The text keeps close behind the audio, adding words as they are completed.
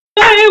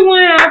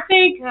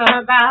think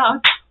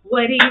about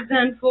what he's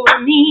done for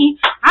me.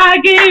 I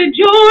get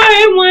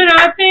joy when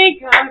I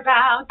think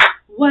about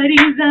what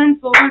he's done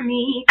for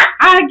me.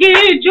 I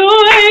get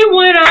joy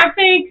when I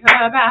think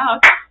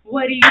about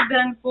what he's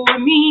done for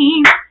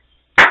me.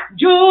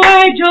 Joy,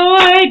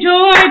 joy,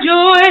 joy,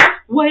 joy,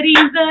 what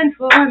he's done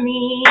for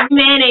me.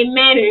 Amen,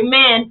 amen,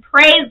 amen.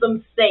 Praise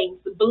him,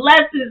 saints.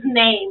 Bless his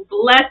name.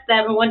 Bless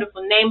that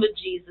wonderful name of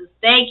Jesus.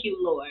 Thank you,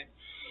 Lord.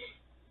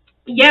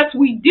 Yes,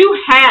 we do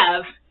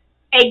have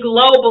a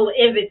global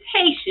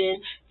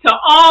invitation to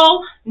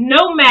all,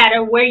 no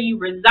matter where you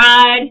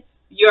reside,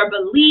 your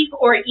belief,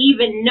 or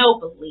even no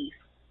belief.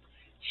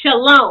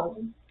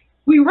 Shalom.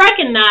 We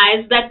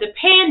recognize that the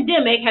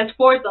pandemic has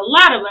forced a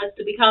lot of us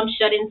to become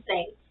shut-in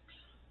saints.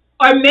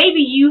 Or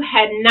maybe you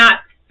had not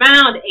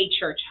found a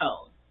church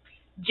home.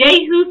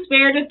 Jehu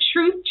Spirit of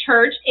Truth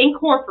Church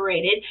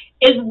Incorporated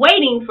is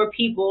waiting for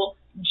people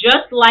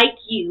just like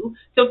you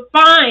to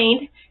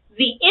find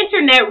the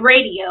internet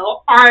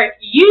radio, our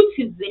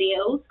YouTube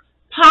videos,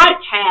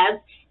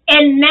 podcasts,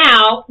 and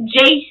now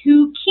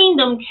Jehu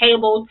Kingdom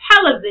Cable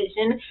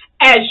Television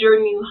as your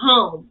new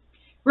home.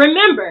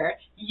 Remember,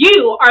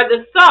 you are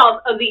the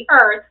salt of the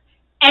earth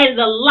and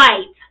the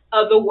light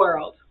of the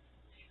world.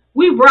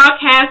 We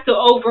broadcast to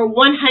over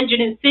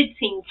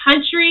 115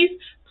 countries,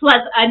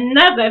 plus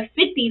another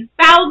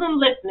 50,000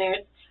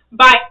 listeners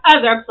by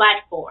other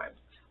platforms.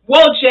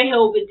 Won't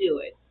Jehovah do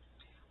it?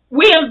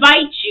 We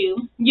invite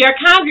you, your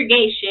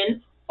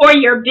congregation, or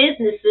your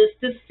businesses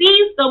to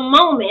seize the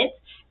moment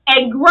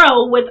and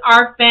grow with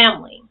our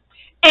family.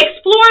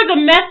 Explore the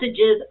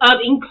messages of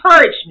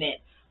encouragement,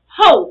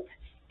 hope,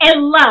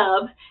 and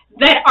love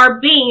that are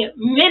being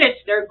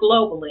ministered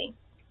globally.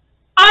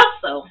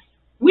 Also,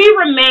 we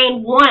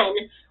remain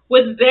one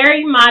with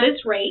very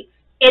modest rates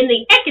in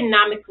the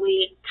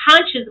economically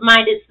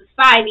conscious-minded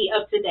society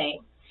of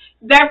today.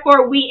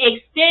 Therefore, we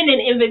extend an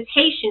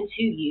invitation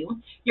to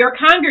you, your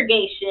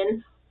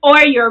congregation,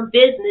 or your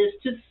business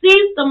to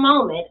seize the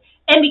moment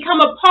and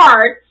become a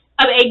part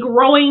of a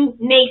growing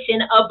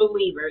nation of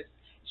believers.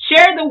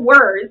 Share the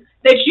words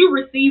that you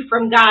receive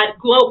from God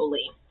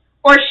globally,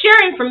 or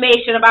share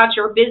information about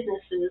your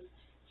businesses,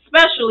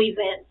 special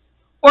events,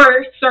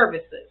 or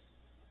services.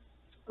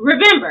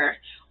 Remember,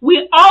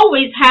 we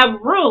always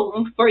have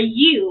room for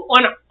you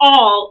on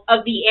all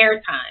of the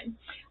airtime.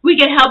 We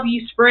can help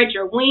you spread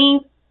your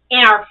wings in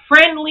our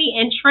friendly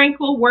and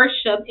tranquil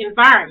worship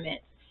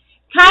environment.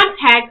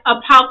 Contact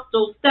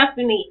Apostle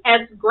Stephanie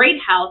S.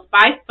 Greathouse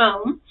by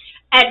phone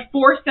at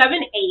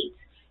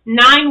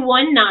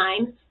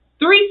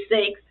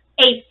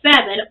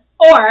 478-919-3687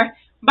 or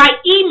by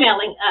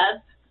emailing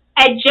us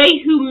at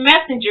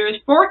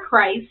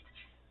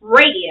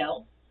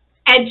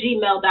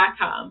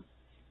jehumessengersforchrist.radio@gmail.com.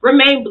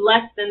 Remain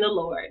blessed in the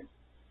Lord.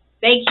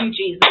 Thank you,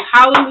 Jesus.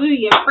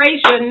 Hallelujah.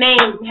 Praise your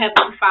name,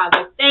 Heavenly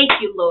Father. Thank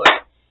you, Lord.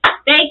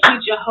 Thank you,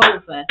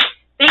 Jehovah.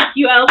 Thank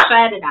you, El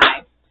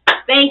Shaddai.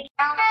 Thank you.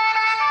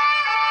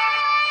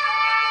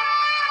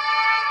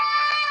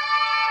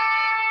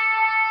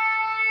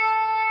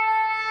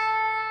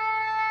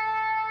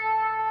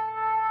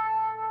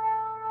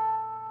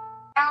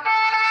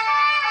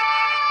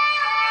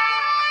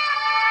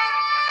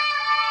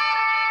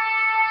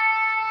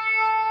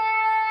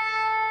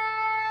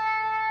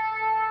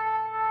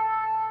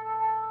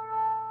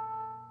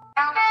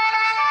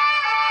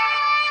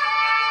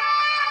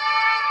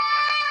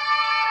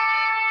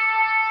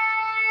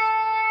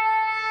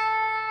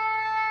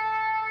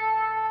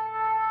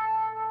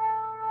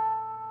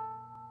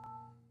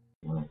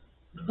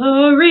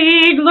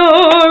 Glory,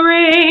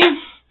 glory,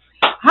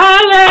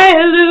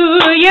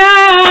 hallelujah,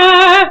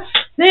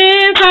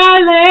 since I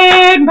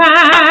laid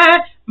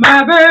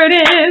my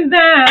burdens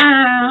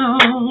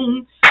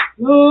down.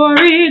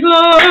 Glory,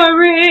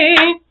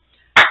 glory,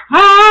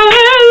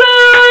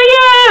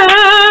 hallelujah,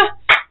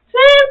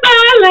 since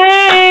I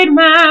laid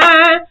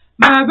my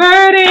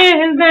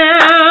burdens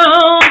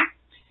down.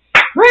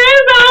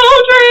 Friends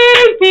don't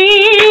treat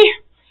me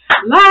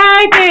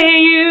like they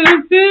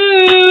used to.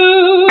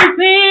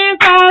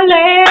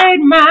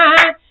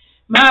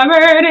 My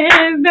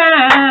burdens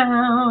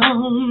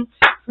down.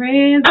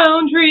 Friends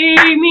don't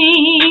treat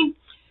me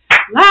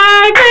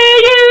like they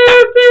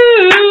used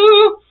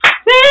to.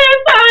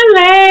 Since I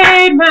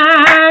laid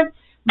my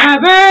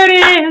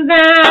burdens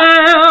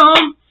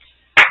down,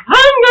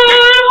 I'm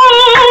going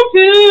home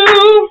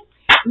to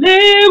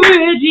live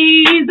with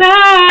Jesus.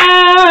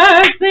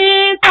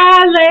 Since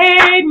I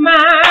laid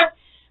my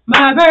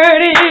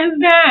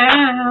burdens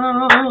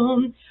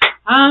down,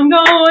 I'm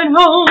going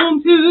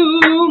home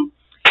to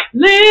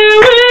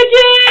live with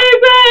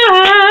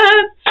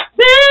Jesus.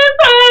 Since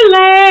I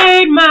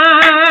laid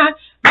my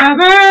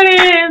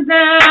burdens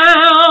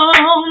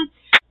down.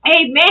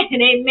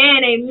 Amen,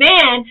 amen,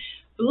 amen.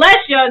 Bless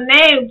your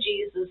name,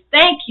 Jesus.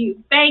 Thank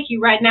you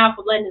right now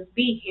for letting us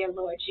be here,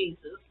 Lord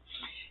Jesus.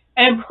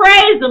 And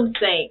praise him,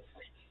 saints.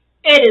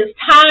 It is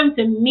time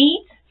to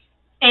meet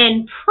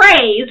and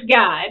praise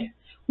God.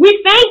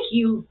 We thank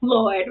you,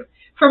 Lord,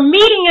 for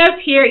meeting us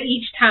here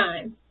each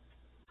time.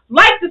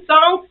 Like the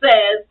song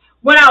says,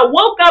 When I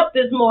woke up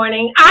this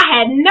morning, I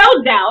had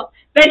no doubt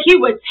that he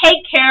would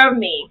take care of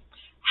me.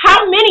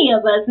 How many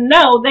of us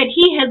know that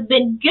he has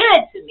been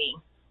good to me,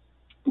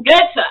 good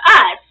to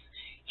us?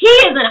 He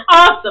is an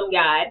awesome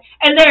God,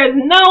 and there is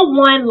no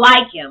one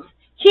like him.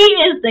 He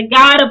is the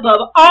God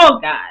above all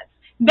gods.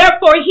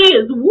 Therefore, he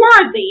is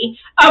worthy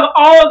of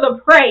all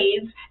the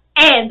praise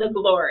and the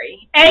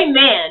glory.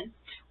 Amen.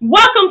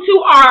 Welcome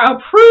to our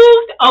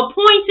approved,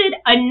 appointed,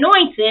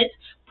 anointed,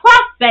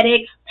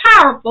 prophetic,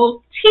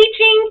 powerful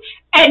teaching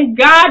and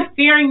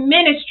God-fearing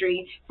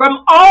ministry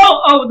from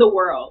all over the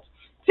world.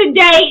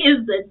 Today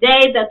is the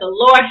day that the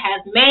Lord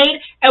has made,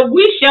 and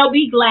we shall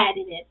be glad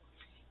in it.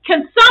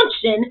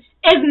 Consumption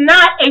is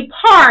not a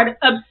part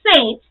of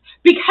saints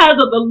because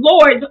of the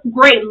Lord's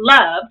great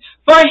love,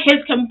 for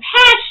his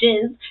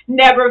compassions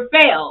never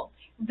fail.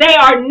 They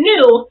are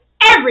new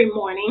every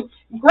morning.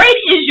 Great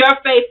is your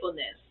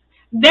faithfulness.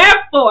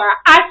 Therefore,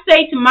 I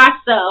say to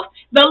myself,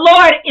 the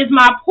Lord is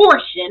my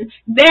portion.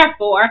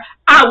 Therefore,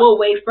 I will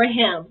wait for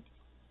him.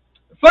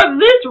 For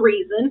this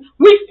reason,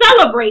 we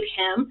celebrate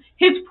him,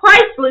 his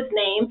priceless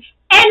name,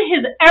 and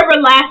his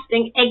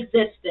everlasting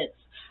existence.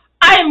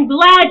 I am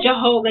glad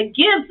Jehovah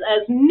gives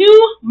us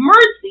new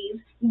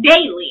mercies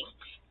daily.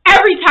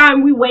 Every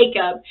time we wake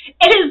up,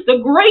 it is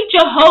the great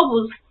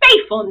Jehovah's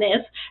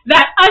faithfulness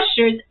that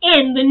ushers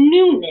in the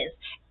newness,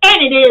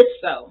 and it is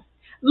so.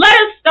 Let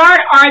us start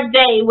our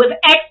day with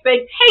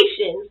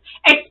expectations.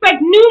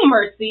 Expect new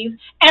mercies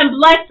and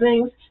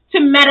blessings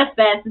to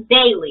manifest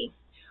daily.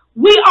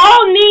 We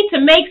all need to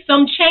make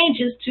some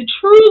changes to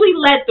truly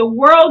let the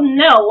world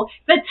know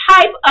the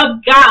type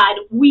of God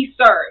we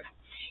serve.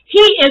 He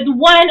is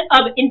one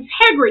of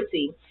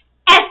integrity,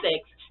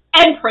 ethics,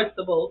 and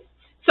principles.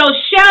 So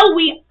shall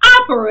we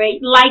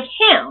operate like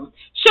him?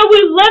 Shall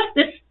we lift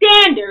the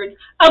standards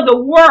of the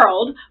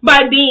world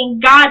by being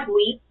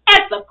godly,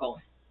 ethical?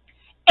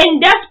 In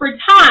desperate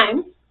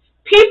times,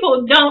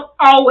 people don't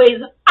always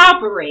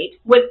operate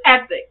with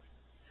ethics.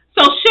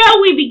 So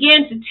shall we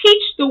begin to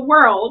teach the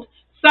world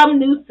some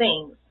new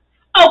things?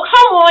 Oh,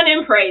 come on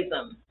and praise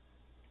him.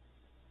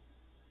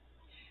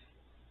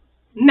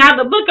 Now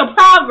the book of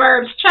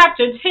Proverbs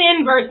chapter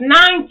 10 verse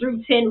 9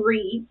 through 10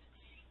 reads,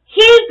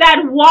 he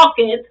that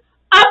walketh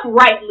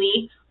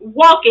uprightly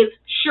walketh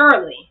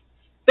surely,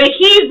 but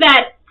he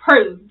that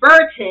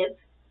perverteth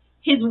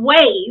his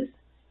ways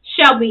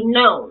shall be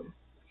known.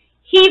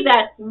 He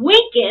that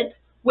winketh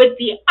with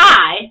the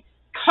eye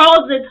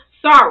causeth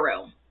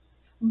sorrow,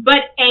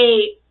 but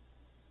a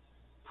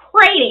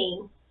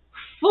prating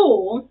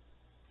fool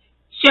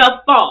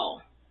shall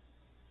fall.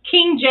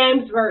 King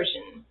James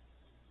Version.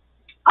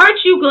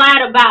 Aren't you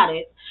glad about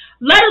it?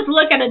 Let us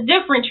look at a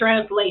different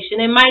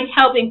translation. It might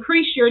help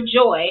increase your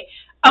joy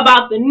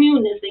about the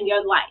newness in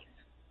your life.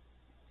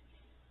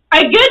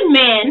 A good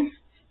man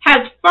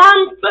has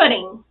firm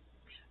footing,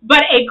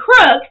 but a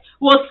crook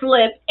will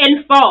slip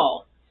and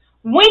fall.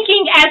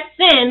 Winking at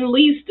sin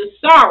leads to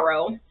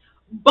sorrow.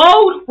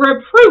 Bold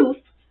reproof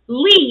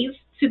leads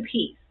to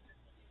peace.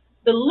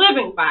 The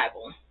Living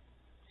Bible.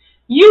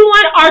 You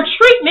want our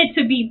treatment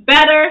to be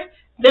better,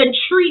 then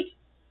treat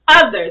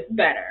others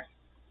better.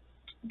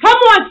 Come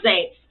on,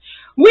 saints.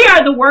 We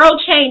are the world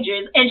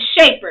changers and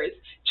shapers.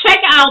 Check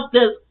out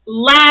this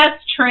last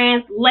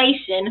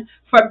translation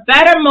for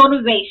better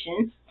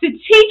motivation to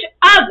teach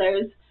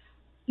others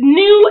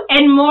new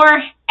and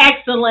more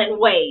excellent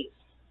ways.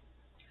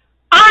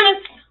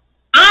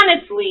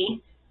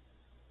 Honestly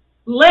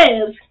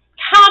lives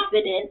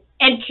confident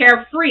and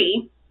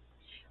carefree,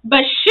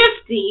 but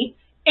shifty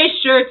is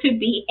sure to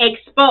be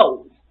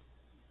exposed.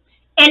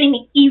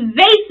 An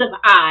evasive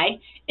eye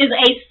is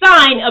a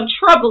sign of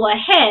trouble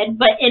ahead,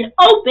 but an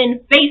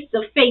open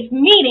face-to-face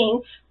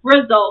meeting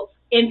results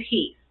in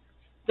peace.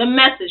 The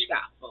Message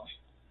Gospel.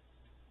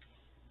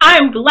 I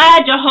am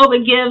glad Jehovah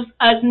gives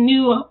us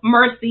new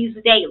mercies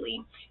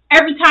daily.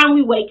 Every time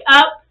we wake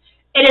up,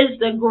 it is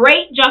the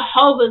great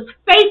Jehovah's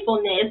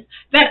faithfulness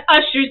that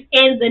ushers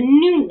in the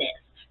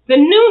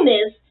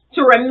newness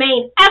to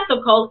remain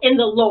ethical in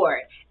the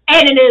Lord,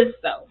 and it is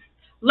so.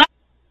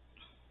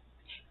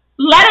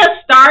 Let us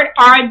start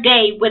our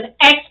day with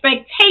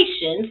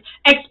expectations,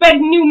 expect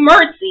new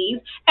mercies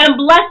and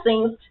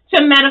blessings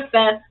to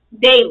manifest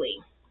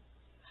daily.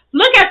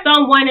 Look at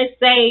someone and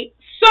say,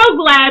 so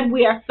glad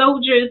we are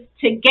soldiers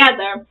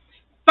together,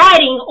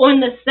 fighting on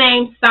the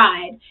same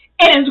side.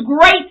 It is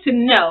great to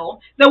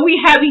know that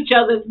we have each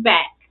other's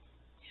back.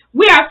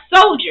 We are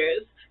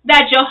soldiers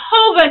that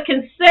Jehovah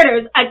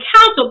considers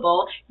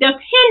accountable,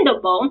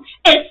 dependable,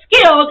 and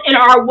skilled in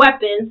our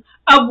weapons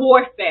of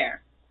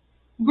warfare.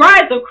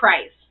 Brides of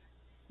Christ,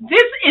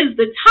 this is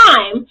the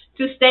time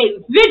to stay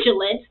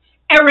vigilant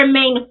and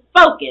remain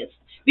focused,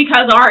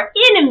 because our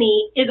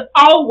enemy is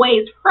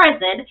always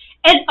present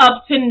and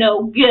up to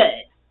no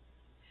good.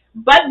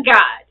 But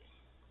God,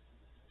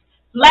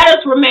 let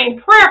us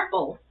remain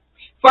prayerful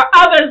for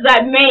others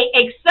that may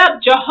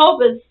accept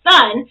Jehovah's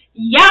Son,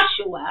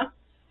 Yahshua,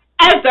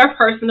 as their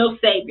personal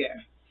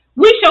Savior.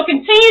 We shall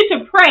continue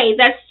to pray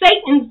that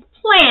Satan's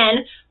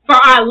plan for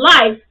our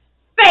life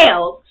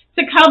fails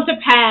to come to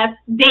pass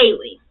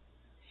daily.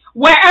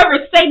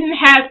 Wherever Satan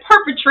has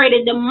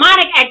perpetrated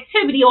demonic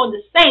activity on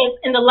the saints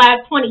in the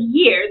last 20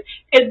 years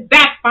is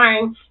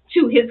backfiring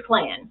to his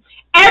clan.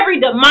 Every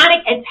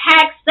demonic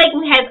attack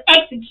Satan has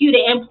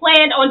executed and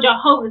planned on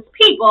Jehovah's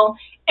people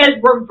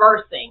is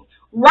reversing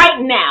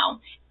right now,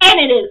 and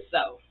it is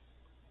so.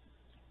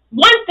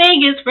 One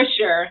thing is for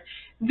sure,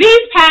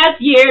 these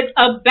past years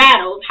of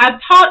battles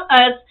have taught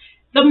us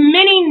the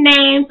many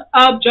names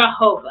of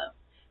Jehovah.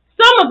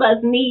 Some of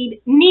us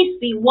need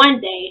Nisi one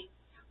day,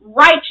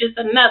 righteous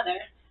another,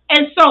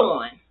 and so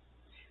on.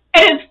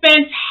 It is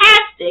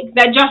fantastic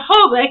that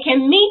Jehovah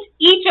can meet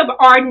each of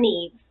our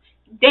needs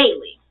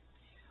daily.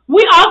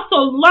 We also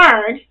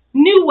learned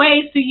new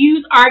ways to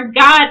use our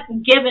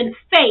God-given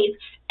faith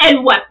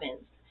and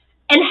weapons,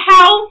 and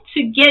how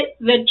to get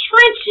the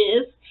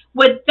trenches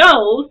with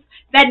those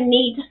that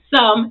need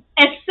some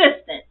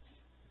assistance.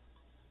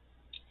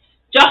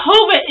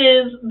 Jehovah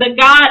is the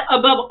God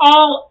above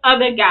all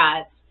other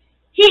gods.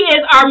 He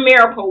is our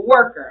miracle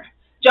worker.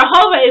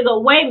 Jehovah is a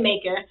way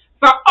maker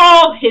for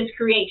all his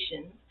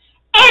creations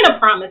and a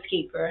promise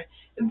keeper.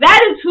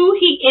 That is who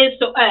he is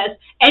to us,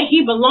 and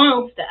he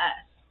belongs to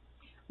us.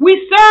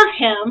 We serve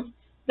him,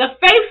 the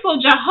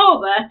faithful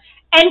Jehovah,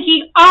 and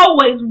he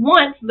always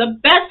wants the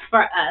best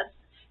for us.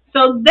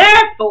 So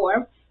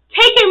therefore,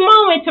 take a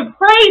moment to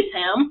praise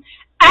him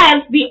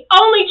as the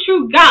only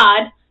true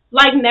God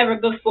like never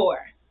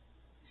before.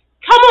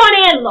 Come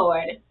on in,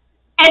 Lord,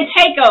 and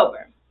take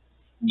over.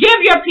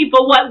 Give your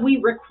people what we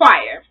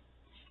require,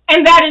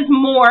 and that is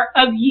more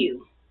of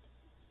you.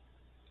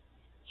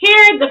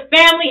 Here, the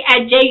family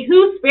at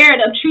Jehu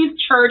Spirit of Truth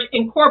Church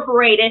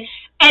Incorporated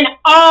and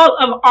all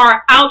of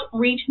our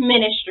outreach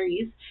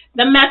ministries,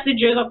 the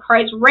Messengers of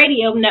Christ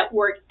Radio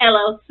Network,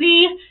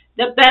 LLC,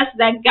 the Best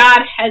That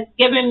God Has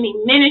Given Me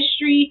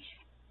Ministry,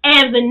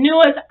 and the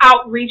newest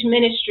outreach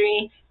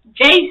ministry,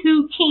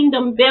 Jehu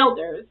Kingdom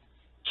Builders,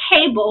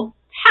 Cable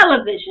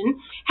Television,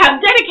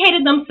 have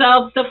dedicated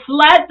themselves to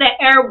flood the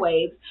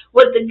airwaves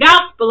with the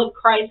gospel of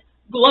Christ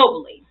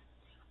globally.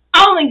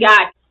 Only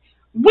God.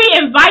 We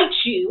invite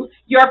you,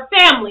 your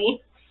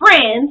family,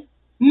 friends,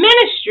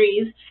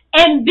 ministries,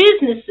 and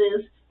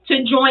businesses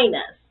to join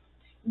us.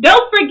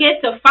 Don't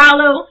forget to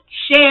follow,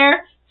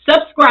 share,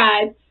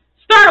 subscribe,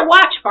 start a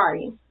watch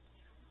party.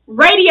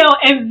 Radio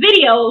and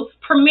videos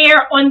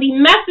premiere on the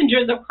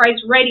Messengers of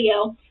Christ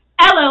Radio,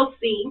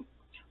 LLC,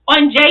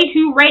 on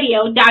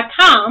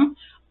jehuradio.com,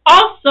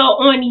 also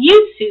on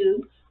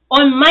YouTube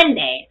on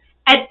Monday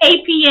at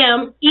 8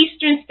 p.m.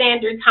 Eastern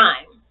Standard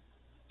Time.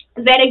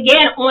 That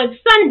again on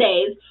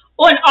Sundays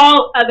on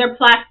all other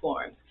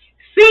platforms.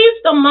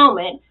 Seize the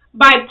moment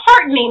by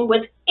partnering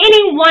with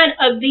any one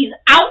of these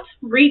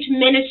outreach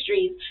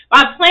ministries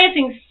by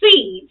planting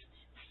seeds,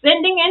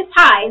 sending in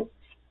tithes,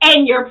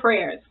 and your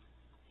prayers.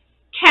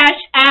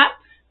 Cash App,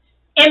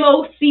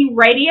 MOC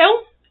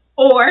Radio,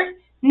 or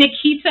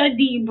Nikita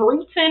D.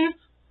 Bruton,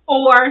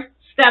 or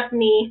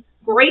Stephanie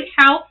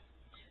Greathouse.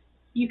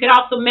 You could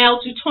also mail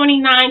to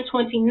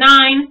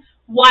 2929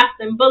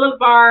 Watson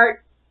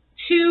Boulevard,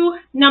 to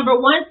number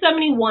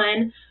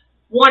 171,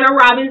 Warner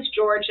Robins,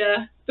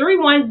 Georgia,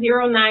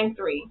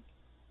 31093.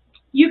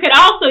 You could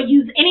also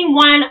use any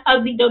one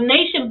of the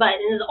donation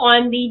buttons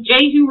on the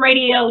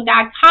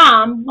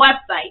jehuradio.com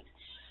website.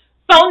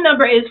 Phone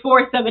number is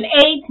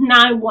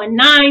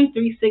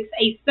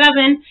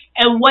 478-919-3687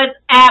 and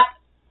WhatsApp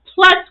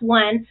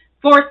 +1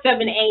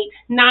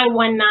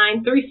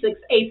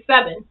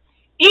 478-919-3687.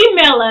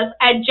 Email us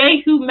at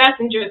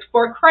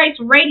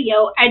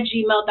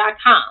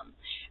jehumessengersforchristradio@gmail.com.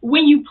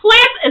 When you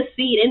plant a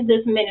seed in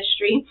this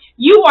ministry,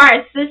 you are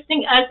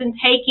assisting us in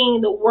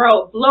taking the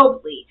world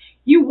globally.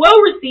 You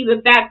will receive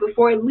it back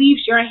before it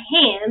leaves your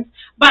hands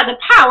by the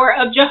power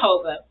of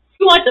Jehovah.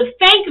 We want to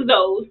thank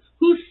those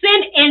who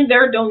send in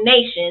their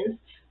donations,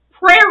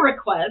 prayer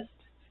requests,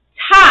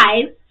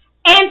 tithes,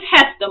 and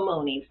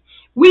testimonies.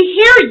 We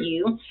hear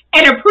you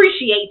and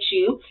appreciate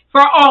you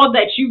for all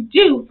that you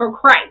do for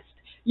Christ.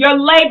 Your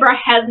labor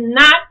has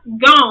not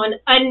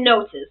gone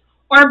unnoticed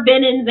or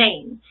been in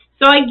vain.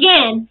 So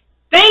again,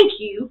 thank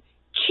you.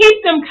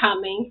 Keep them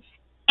coming.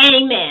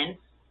 Amen.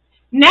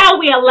 Now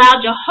we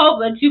allow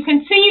Jehovah to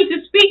continue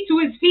to speak to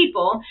his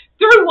people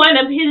through one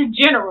of his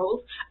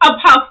generals,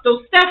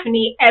 Apostle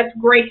Stephanie S.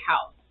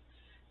 Greathouse.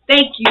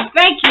 Thank you.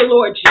 Thank you,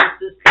 Lord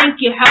Jesus. Thank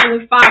you,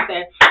 Heavenly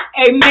Father.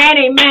 Amen,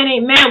 amen,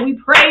 amen. We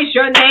praise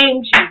your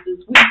name,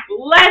 Jesus. We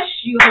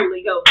bless you,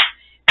 Holy Ghost.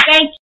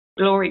 Thank you.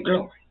 Glory,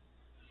 glory.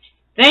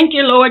 Thank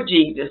you, Lord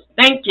Jesus.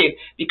 Thank you,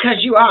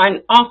 because you are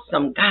an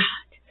awesome God.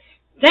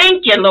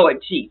 Thank you,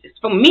 Lord Jesus,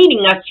 for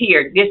meeting us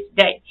here this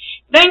day.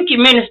 Thank you,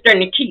 Minister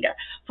Nikita,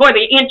 for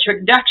the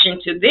introduction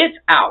to this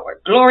hour.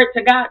 Glory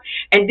to God.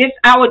 And this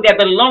hour that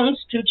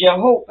belongs to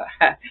Jehovah.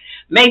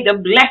 May the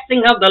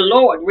blessing of the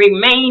Lord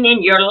remain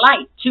in your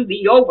life to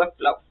the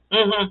overflow.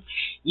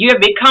 You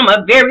have become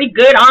a very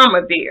good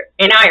armor bearer,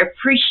 and I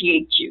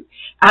appreciate you.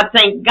 I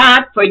thank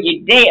God for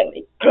you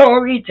daily.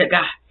 Glory to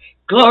God.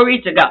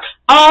 Glory to God.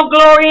 All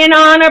glory and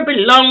honor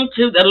belong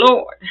to the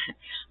Lord.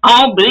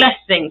 All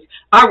blessings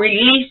are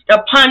released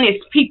upon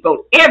his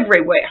people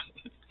everywhere.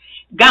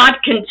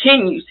 God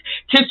continues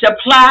to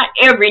supply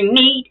every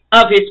need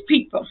of his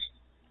people.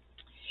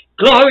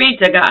 Glory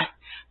to God.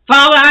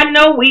 Father, I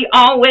know we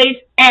always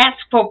ask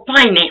for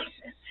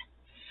finances,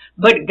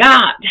 but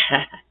God,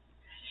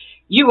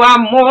 you are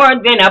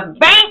more than a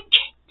bank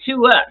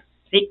to us.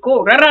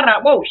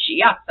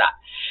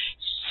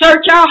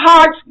 Search our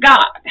hearts,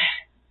 God.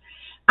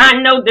 I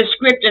know the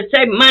scriptures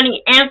say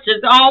money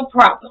answers all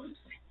problems,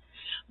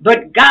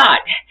 but God,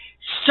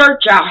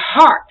 search our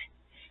heart.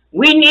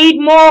 We need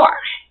more.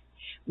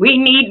 We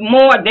need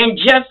more than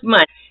just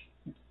money.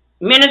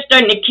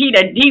 Minister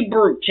Nikita D.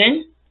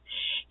 Bruton,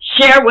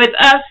 share with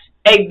us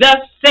a thus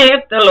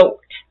saith the Lord.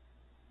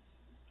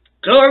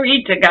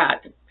 Glory to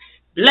God.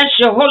 Bless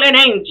your holy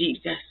name,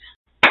 Jesus.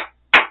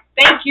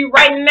 Thank you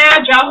right now,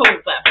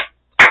 Jehovah.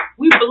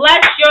 We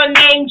bless your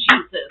name,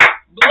 Jesus.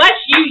 Bless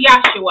you,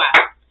 Yahshua.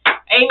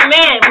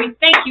 Amen. We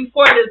thank you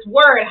for this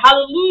word.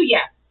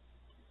 Hallelujah.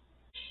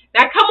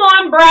 Now come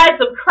on,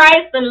 brides of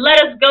Christ, and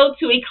let us go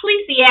to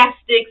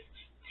Ecclesiastes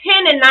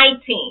 10 and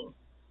 19.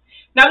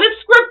 Now this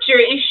scripture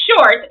is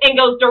short and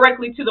goes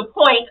directly to the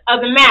point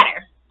of the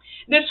matter.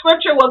 This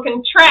scripture will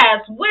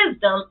contrast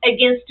wisdom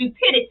against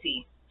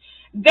stupidity.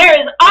 There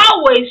is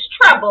always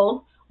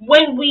trouble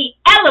when we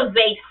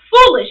elevate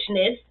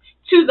foolishness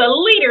to the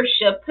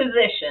leadership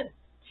position.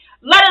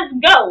 Let us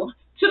go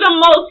to the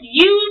most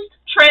used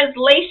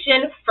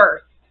translation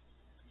first.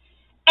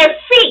 A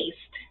feast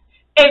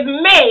is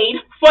made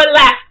for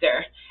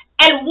laughter,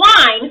 and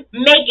wine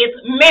maketh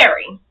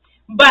merry,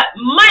 but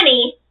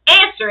money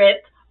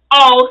answereth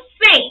all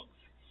things.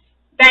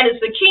 That is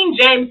the King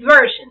James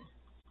Version.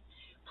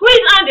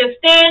 Please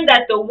understand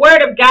that the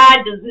Word of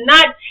God does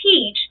not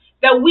teach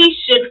that we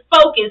should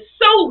focus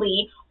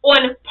solely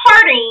on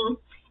partying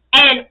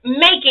and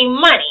making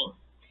money.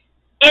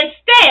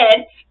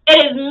 Instead,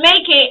 it is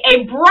making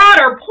a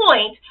broader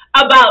point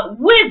about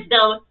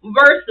wisdom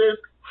versus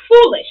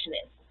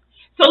foolishness.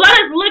 So let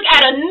us look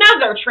at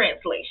another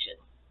translation.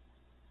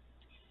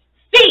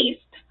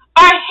 Feasts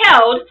are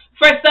held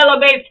for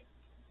celebration.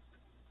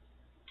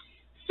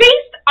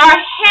 Feasts are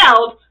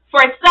held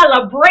for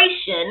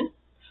celebration.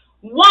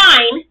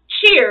 Wine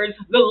cheers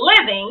the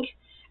living,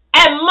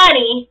 and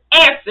money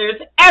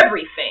answers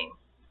everything.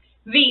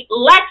 The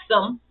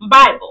Lexham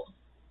Bible.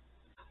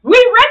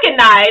 We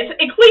recognize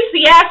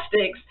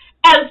Ecclesiastes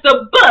as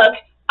the book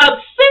of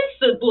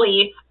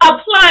sensibly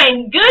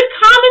applying good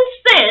common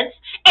sense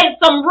and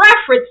some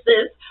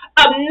references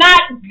of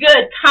not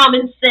good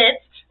common sense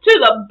to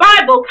the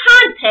Bible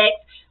context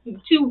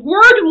to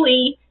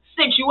worldly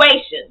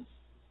situations.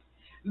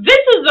 This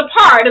is the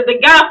part of the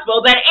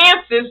gospel that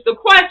answers the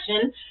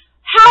question,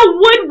 how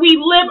would we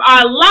live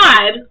our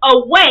lives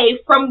away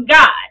from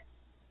God?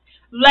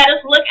 Let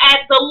us look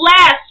at the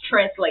last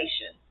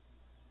translation.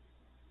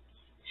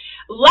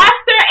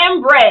 Laughter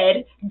and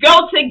bread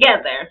go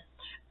together,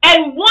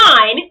 and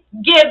wine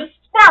gives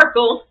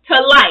sparkle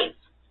to life.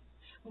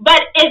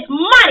 But it's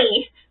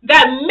money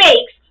that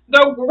makes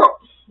the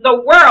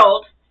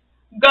world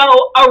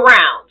go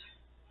around.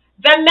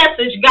 The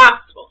Message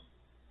Gospel.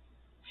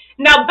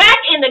 Now back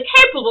in the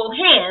capable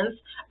hands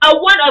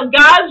of one of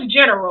God's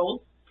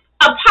generals,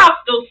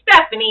 Apostle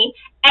Stephanie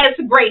S.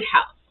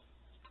 Greathouse.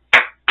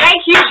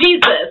 Thank you,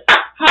 Jesus.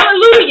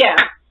 Hallelujah.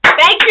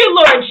 Thank you,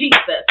 Lord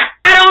Jesus.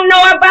 I don't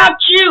know about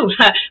you,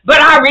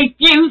 but I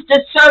refuse to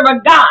serve a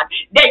God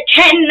that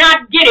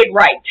cannot get it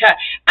right.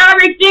 I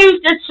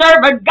refuse to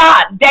serve a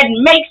God that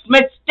makes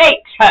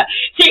mistakes.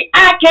 See,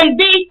 I can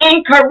be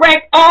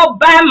incorrect all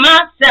by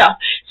myself.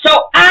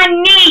 So I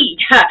need,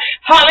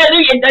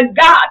 hallelujah, the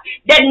God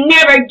that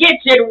never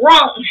gets it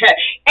wrong.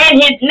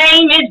 And his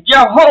name is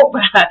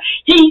Jehovah.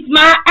 He's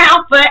my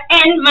Alpha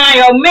and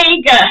my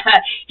Omega.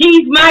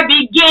 He's my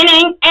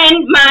beginning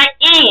and my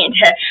end.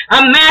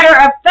 A matter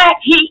of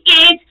fact, he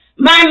is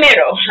my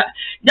middle.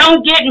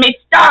 Don't get me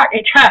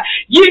started.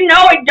 You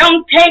know it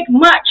don't take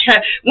much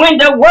when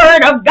the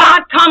word of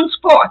God comes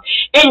forth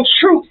in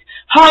truth.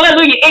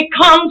 Hallelujah. It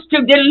comes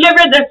to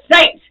deliver the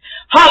saints.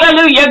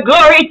 Hallelujah.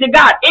 Glory to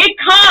God. It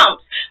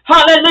comes,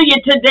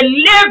 hallelujah, to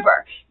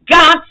deliver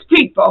God's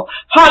people.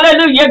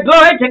 Hallelujah.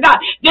 Glory to God.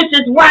 This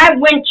is why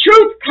when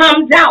truth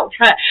comes out,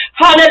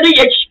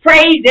 hallelujah,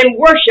 praise and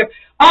worship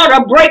ought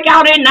to break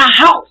out in the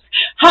house.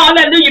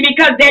 Hallelujah,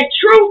 because that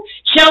truth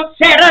shall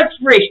set us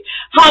free.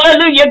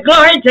 Hallelujah,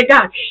 glory to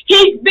God.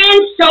 He's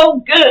been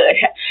so good.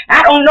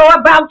 I don't know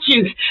about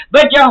you,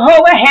 but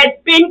Jehovah has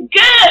been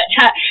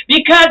good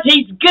because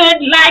he's good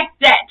like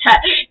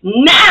that.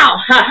 Now,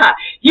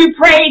 you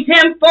praise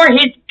him for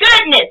his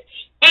goodness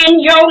in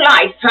your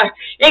life.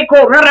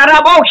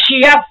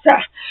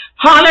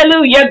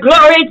 Hallelujah,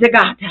 glory to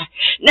God.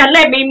 Now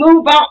let me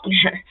move on.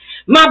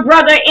 My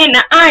brother in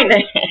the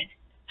island,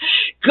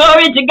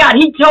 glory to God,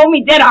 he told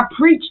me that I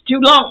preached too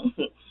long.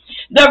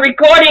 The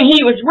recording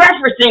he was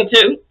referencing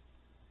to,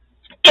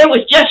 it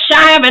was just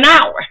shy of an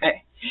hour.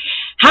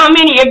 How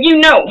many of you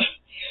know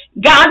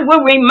God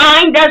will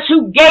remind us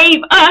who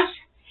gave us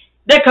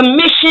the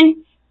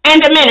commission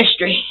and the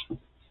ministry?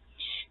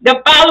 The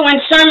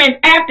following sermons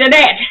after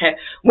that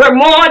were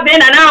more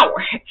than an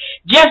hour,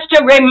 just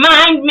to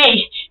remind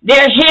me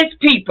they're his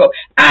people.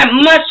 I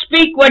must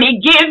speak what he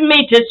gives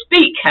me to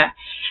speak.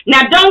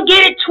 Now, don't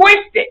get it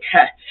twisted.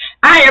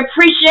 I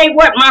appreciate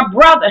what my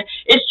brother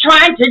is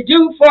trying to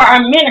do for our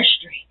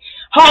ministry.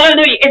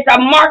 Hallelujah. It's a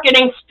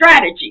marketing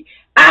strategy.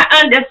 I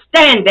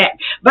understand that.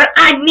 But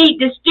I need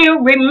to still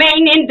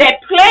remain in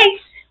that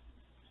place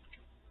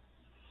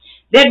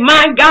that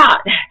my God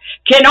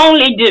can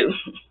only do.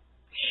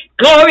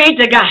 Glory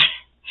to God.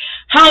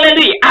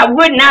 Hallelujah. I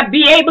would not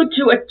be able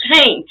to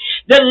attain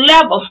the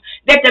level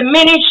that the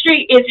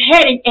ministry is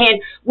heading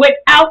in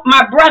without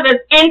my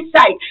brother's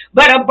insight,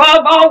 but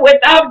above all,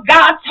 without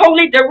God's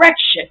holy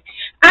direction.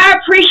 I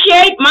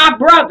appreciate my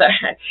brother.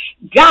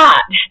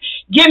 God,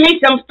 give me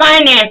some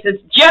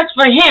finances just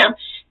for him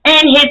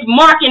and his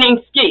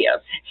marketing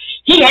skills.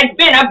 He has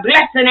been a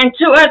blessing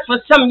unto us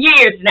for some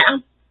years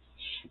now.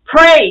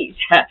 Praise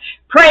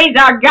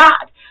our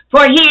God,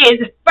 for he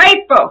is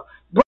faithful.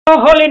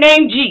 Holy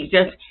name,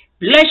 Jesus.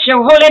 Bless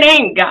your holy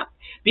name, God,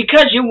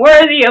 because you're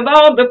worthy of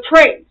all the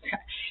praise.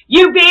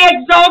 You be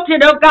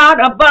exalted, oh God,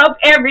 above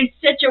every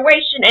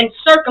situation and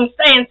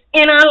circumstance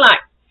in our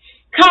life.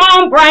 Come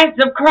on, brides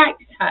of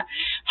Christ.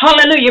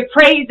 Hallelujah.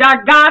 Praise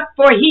our God,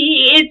 for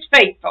he is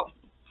faithful.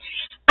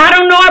 I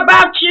don't know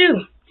about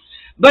you,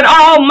 but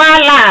all my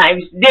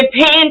lives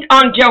depend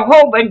on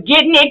Jehovah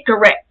getting it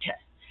correct.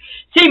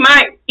 See,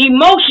 my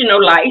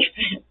emotional life,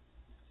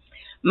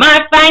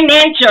 my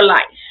financial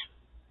life,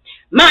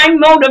 my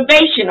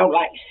motivational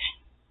life,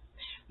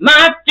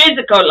 my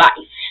physical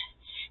life,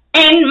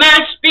 and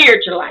my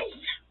spiritual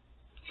life.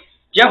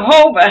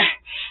 Jehovah,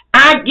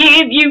 I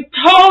give you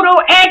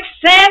total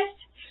access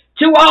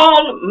to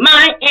all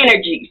my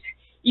energies.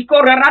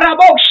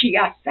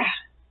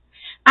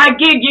 I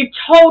give you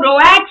total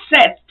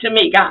access to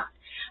me, God.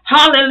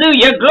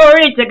 Hallelujah.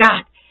 Glory to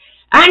God.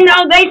 I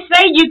know they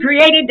say you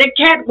created the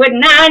cat with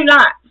 9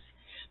 lives,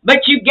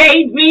 but you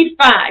gave me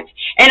 5,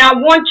 and I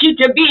want you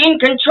to be in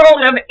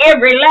control of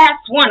every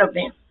last one of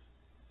them.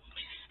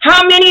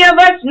 How many of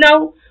us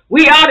know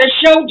we ought to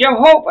show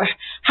Jehovah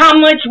how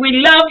much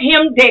we love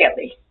him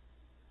daily?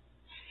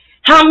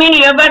 How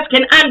many of us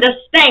can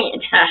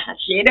understand?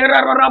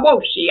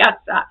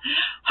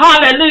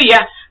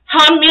 Hallelujah.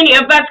 How many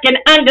of us can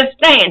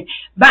understand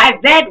by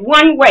that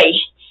one way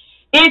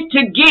is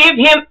to give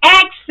him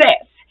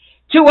access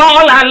to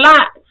all our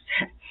lives?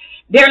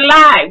 Their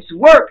lives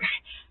work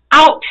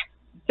out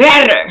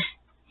better.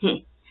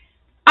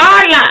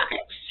 Our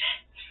lives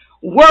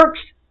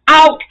works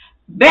out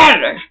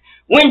better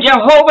when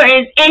Jehovah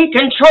is in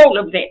control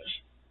of them.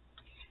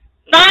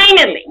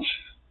 Finally,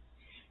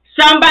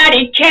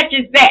 somebody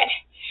catches that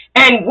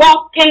and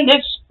walk in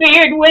the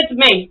Spirit with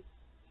me.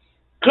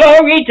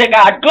 Glory to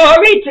God.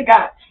 Glory to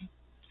God.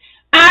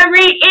 I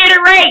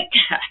reiterate,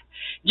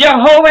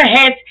 Jehovah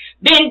has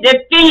been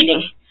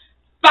defeating,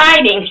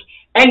 fighting,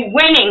 and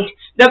winning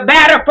the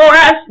battle for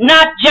us,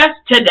 not just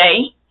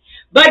today,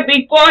 but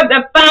before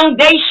the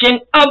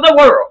foundation of the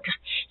world.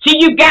 So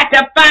you got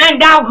to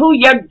find out who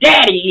your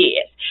daddy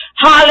is.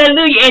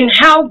 Hallelujah. And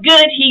how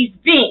good he's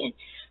been.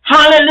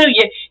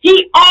 Hallelujah.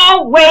 He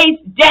always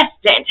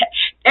destined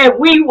that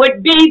we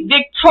would be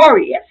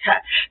victorious.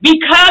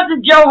 Because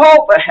of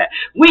Jehovah,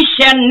 we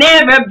shall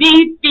never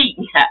be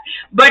beaten,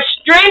 but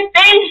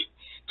strengthened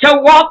to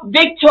walk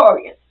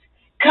victorious.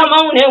 Come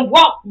on and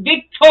walk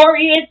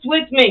victorious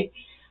with me.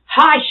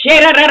 I'm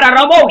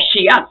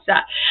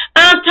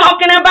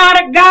talking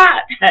about a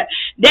God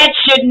that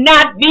should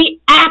not be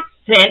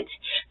absent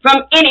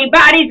from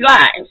anybody's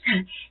lives.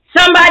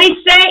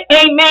 Somebody say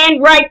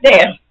amen right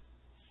there.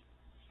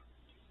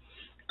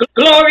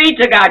 Glory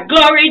to God.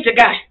 Glory to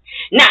God.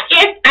 Now,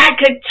 if I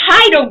could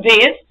title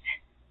this,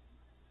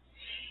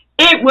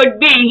 it would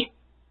be,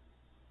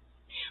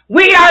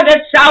 we are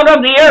the salt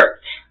of the earth.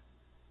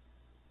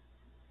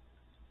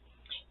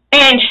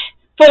 And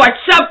for a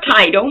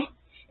subtitle,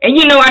 and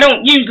you know I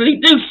don't usually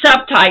do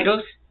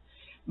subtitles,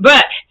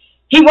 but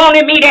he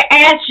wanted me to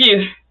ask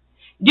you,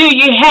 do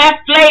you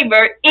have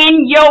flavor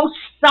in your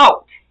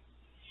salt?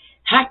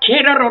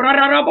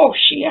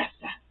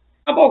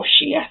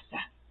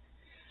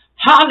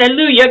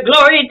 Hallelujah.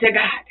 Glory to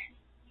God.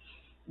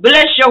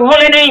 Bless your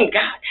holy name,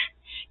 God,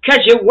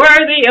 because you're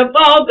worthy of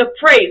all the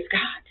praise,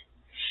 God.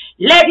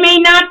 Let me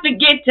not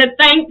forget to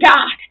thank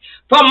God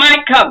for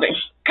my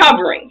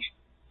covering.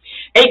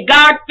 A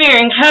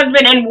God-fearing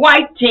husband and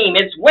wife team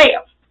as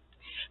well.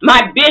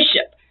 My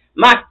bishop,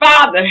 my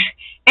father,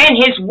 and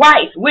his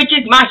wife, which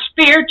is my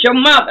spiritual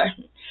mother.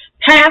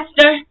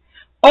 Pastor,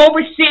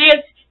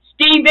 overseers,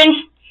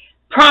 Stephen,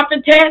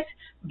 prophetess,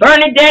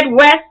 Bernadette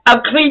West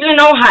of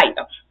Cleveland,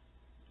 Ohio.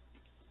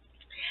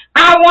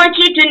 I want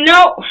you to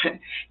know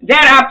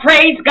that I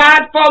praise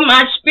God for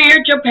my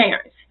spiritual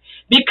parents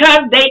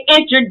because they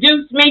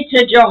introduced me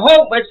to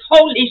Jehovah's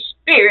Holy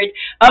Spirit,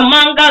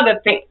 among other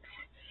things.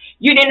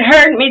 You didn't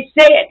heard me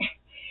say it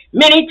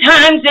many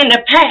times in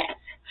the past.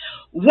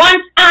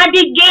 Once I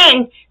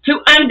began to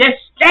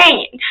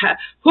understand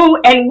who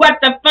and what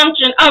the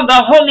function of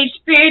the Holy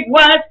Spirit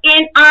was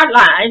in our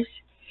lives,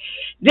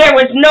 there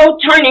was no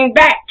turning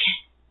back.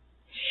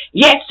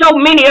 Yet so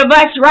many of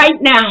us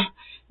right now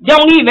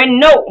don't even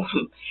know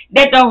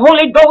that the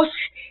Holy Ghost,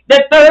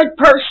 the third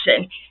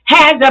person,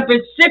 has a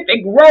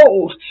specific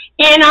role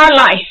in our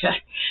life.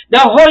 The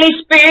Holy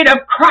Spirit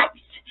of Christ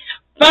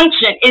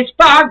function is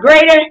far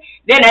greater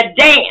than a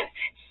dance.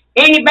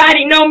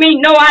 Anybody know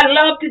me? Know I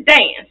love to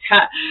dance.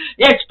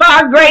 It's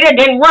far greater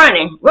than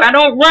running. Well, I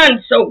don't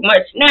run so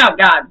much now,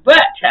 God,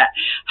 but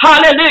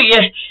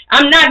hallelujah,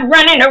 I'm not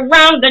running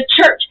around the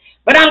church,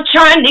 but I'm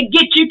trying to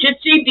get you to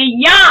see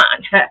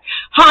beyond.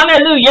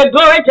 Hallelujah,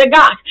 glory to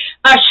God.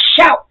 A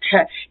shout.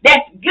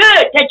 That's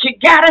good that you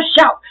got to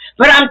shout.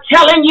 But I'm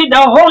telling you,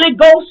 the Holy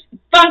Ghost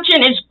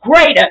function is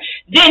greater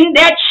than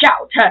that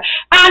shout.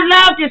 I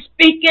love to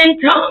speak in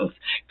tongues.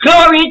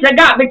 Glory to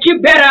God. But you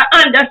better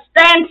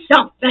understand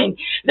something.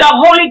 The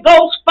Holy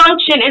Ghost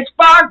function is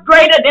far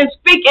greater than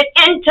speaking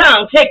in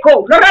tongues.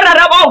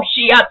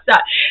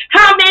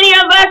 How many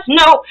of us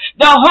know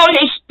the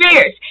Holy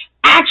Spirit's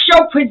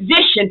actual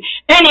position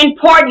and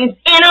importance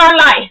in our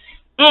life?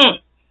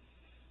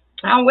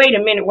 Now wait a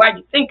minute while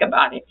you think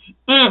about it.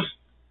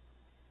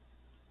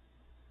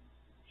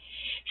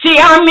 See,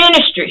 our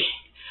ministry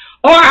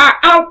or our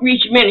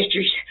outreach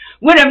ministries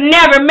would have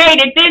never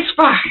made it this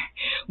far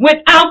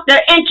without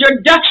the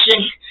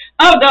introduction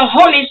of the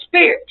Holy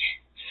Spirit.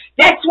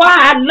 That's why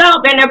I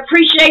love and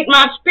appreciate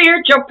my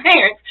spiritual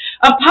parents,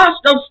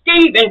 Apostle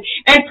Stephen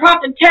and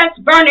Prophetess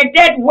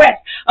Bernadette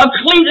West of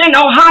Cleveland,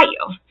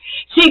 Ohio.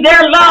 See,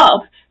 their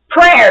love,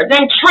 prayers,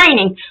 and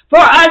training for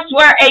us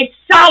were a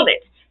solid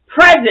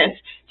presence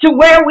to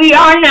where we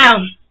are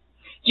now.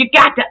 You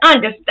got to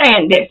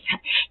understand this.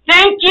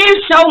 Thank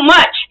you so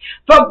much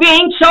for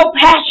being so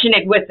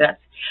passionate with us.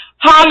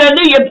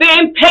 Hallelujah,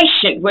 being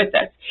patient with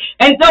us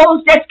and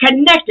those that's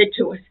connected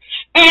to us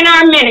in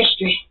our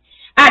ministry.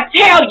 I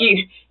tell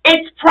you,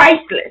 it's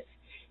priceless.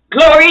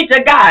 Glory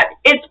to God.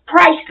 It's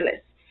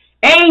priceless.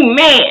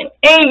 Amen.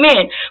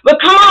 Amen. But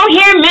come on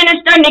here,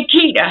 Minister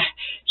Nikita.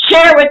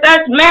 Share with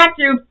us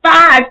Matthew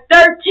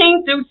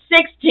 5:13 through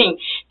 16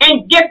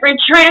 in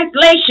different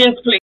translations,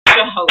 please.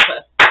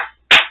 Jehovah.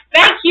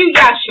 Thank you,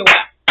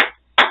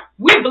 Yahshua.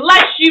 We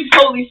bless you,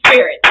 Holy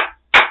Spirit.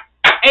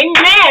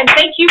 Amen.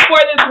 Thank you for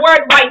this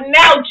word right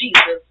now,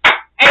 Jesus.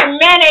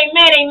 Amen,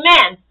 amen,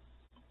 amen.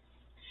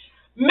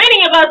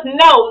 Many of us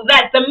know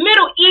that the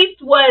Middle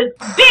East was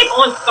big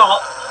on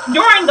salt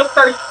during the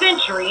 1st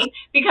century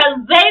because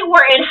they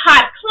were in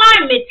hot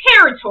climate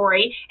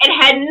territory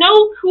and had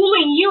no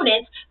cooling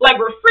units like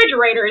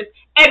refrigerators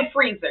and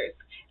freezers.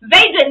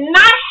 They did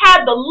not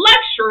have the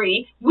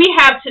luxury we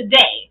have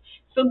today.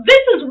 So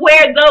this is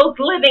where those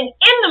living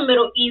in the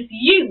Middle East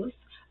use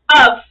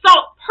of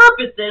salt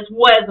purposes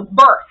was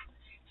birthed.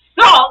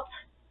 Salt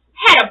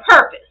had a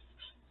purpose.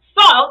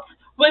 Salt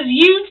was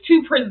used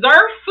to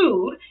preserve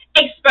food,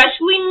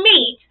 especially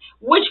meat,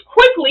 which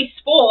quickly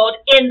spoiled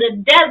in the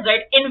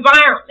desert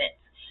environment.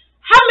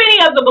 How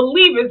many of the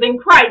believers in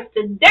Christ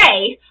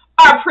today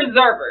are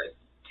preservers?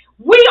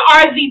 We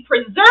are the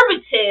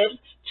preservatives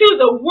to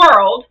the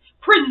world,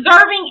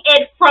 preserving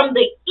it from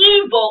the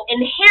evil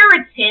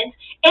inheritance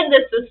in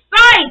the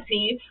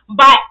society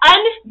by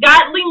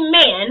ungodly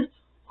men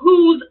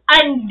whose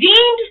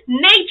undeemed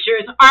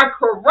natures are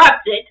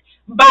corrupted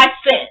by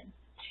sin.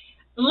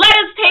 Let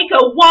us take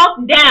a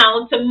walk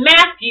down to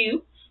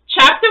Matthew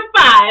chapter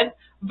 5,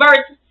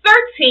 verse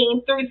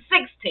 13 through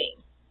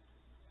 16.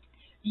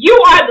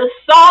 You are the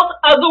salt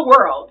of the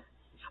world,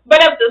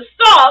 but if the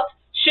salt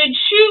should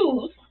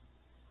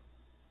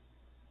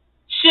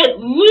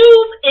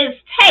lose its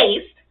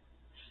taste,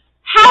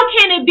 how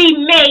can it be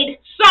made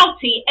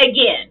salty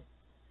again?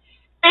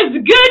 It's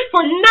good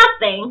for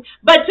nothing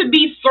but to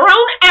be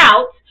thrown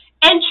out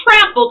and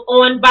trampled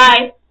on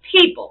by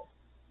people.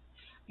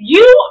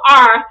 You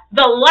are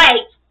the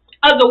light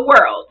of the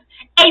world.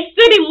 A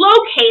city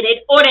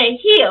located on a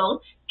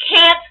hill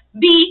can't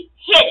be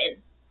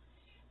hidden.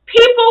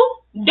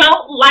 People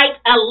don't light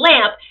a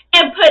lamp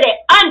and put it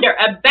under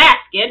a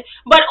basket,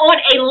 but on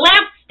a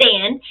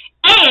lampstand,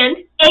 and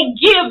it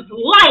gives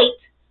light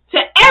to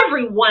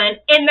everyone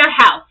in the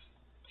house.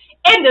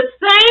 In the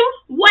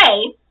same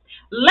way,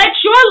 let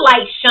your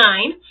light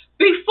shine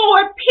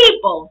before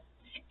people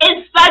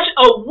in such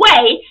a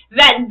way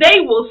that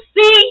they will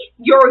see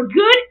your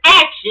good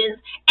actions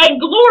and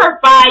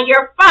glorify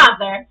your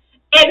Father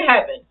in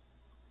heaven.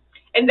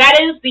 And that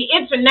is the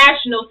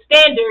International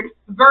Standard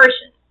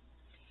Version.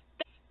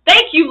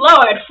 Thank you,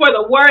 Lord, for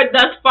the word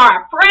thus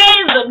far.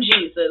 Praise of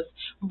Jesus,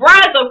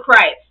 brides of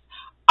Christ.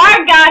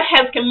 Our God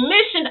has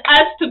commissioned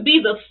us to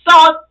be the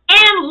salt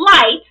and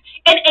light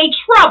in a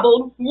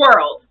troubled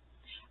world.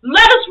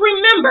 Let us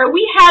remember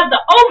we have the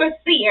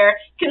overseer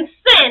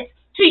consent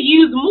to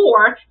use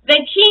more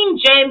than King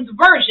James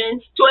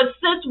Version to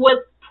assist with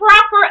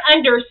proper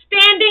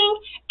understanding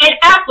and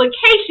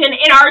application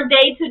in our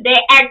day-to-day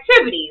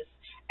activities.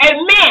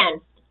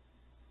 Amen.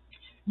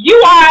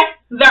 You are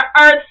the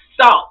earth's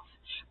salt,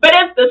 But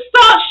if the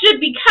salt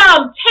should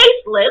become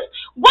tasteless,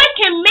 what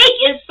can make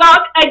it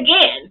salt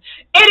again?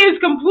 It is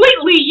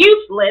completely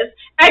useless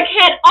and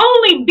can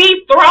only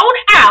be thrown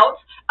out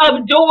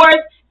of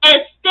doors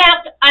and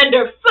stamped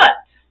underfoot.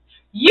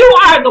 You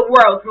are the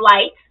world's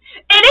light.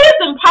 It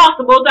is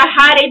impossible to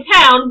hide a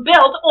town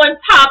built on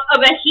top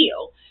of a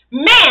hill.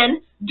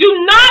 Men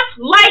do not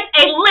light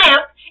a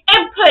lamp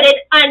and put it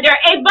under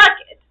a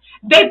bucket.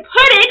 They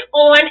put it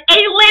on a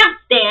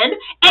lampstand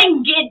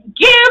and it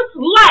gives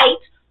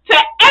light to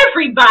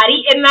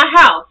everybody in the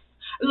house.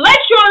 Let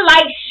your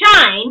light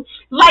shine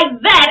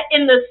like that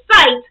in the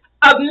sight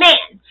of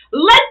men.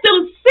 Let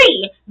them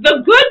see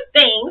the good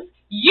things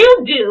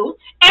you do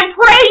and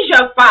praise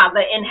your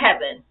Father in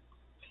heaven.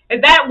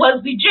 And that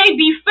was the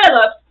J.B.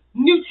 Phillips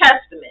New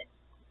Testament.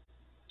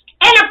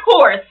 And of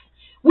course,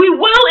 we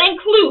will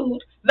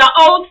include the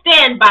Old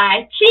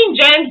Standby King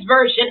James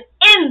Version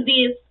in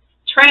these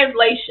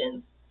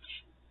translations.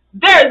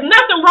 There is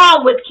nothing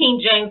wrong with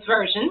King James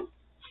Version.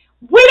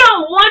 We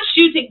don't want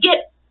you to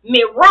get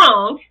me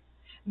wrong.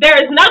 There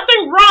is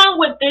nothing wrong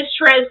with this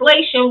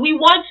translation. We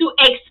want to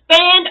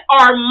expand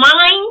our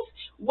minds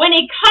when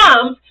it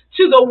comes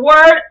to the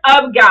Word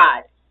of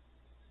God.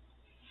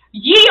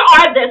 Ye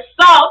are the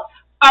salt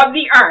of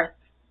the earth.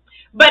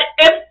 But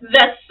if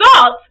the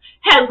salt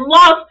has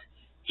lost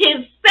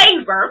his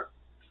savor,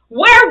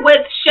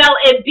 wherewith shall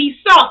it be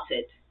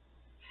salted?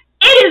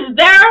 It is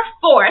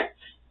thenceforth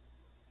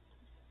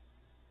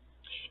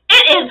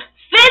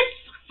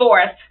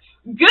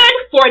good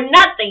for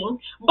nothing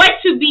but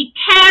to be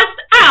cast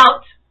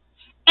out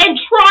and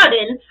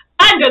trodden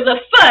under the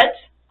foot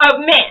of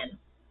men.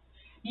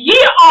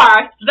 Ye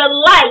are the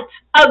light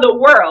of the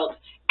world.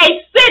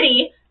 A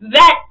city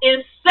that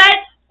is set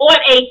on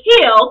a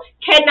hill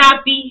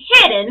cannot be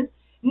hidden,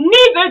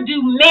 neither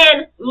do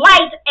men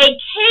light a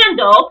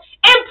candle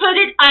and put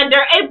it under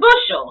a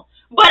bushel,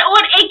 but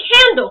on a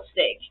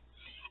candlestick,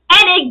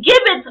 and it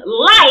giveth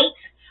light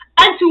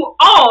unto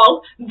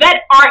all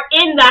that are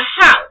in the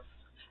house.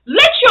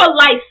 Let your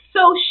light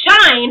so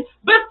shine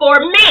before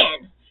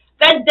men,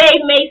 that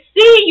they may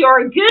see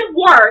your good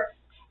works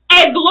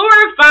and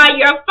glorify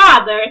your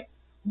Father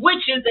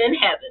which is in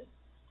heaven.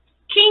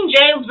 King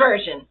James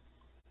Version.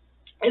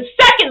 And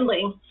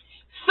secondly,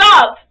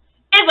 salt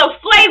is a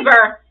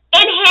flavor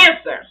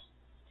enhancer.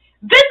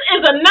 This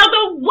is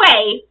another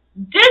way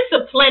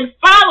disciplined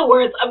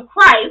followers of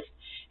Christ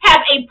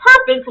have a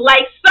purpose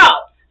like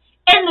salt.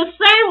 In the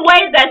same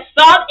way that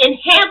salt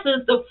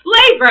enhances the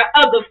flavor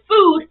of the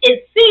food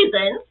it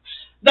seasons,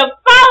 the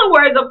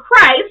followers of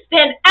Christ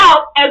stand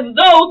out as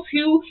those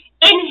who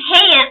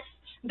enhance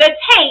the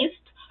taste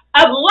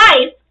of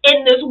life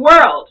in this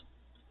world.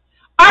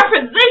 Our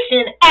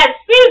position as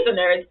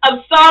seasoners of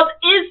salt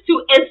is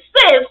to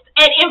assist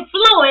and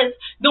influence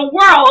the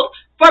world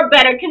for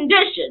better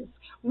conditions.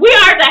 We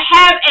are to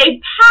have a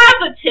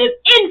positive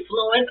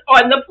influence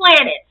on the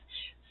planet.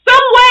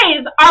 Some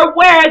ways are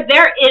where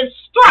there is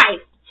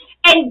strife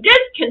and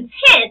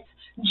discontent.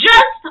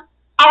 Just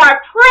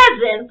our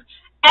presence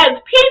as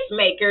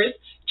peacemakers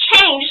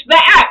change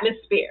the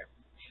atmosphere.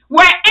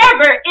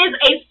 Wherever is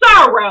a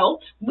sorrow,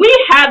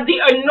 we have the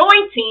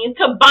anointing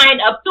to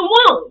bind up the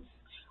wounds.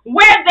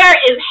 Where there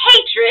is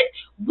hatred,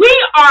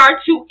 we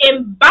are to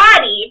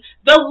embody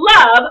the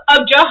love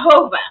of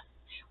Jehovah.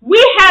 We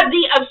have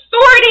the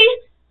authority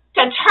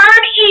to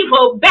turn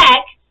evil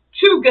back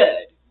to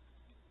good.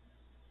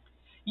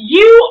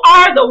 You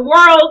are the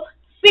world's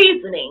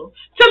seasoning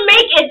to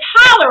make it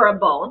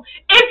tolerable.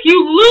 If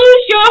you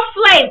lose your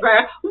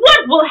flavor,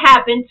 what will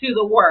happen to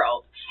the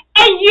world?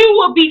 And you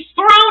will be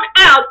thrown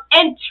out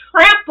and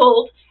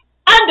trampled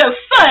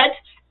underfoot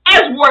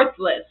as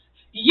worthless.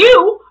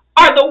 You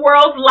are the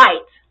world's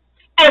light,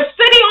 a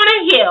city on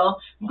a hill,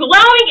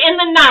 glowing in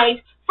the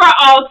night for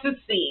all to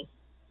see.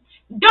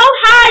 Don't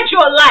hide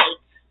your light.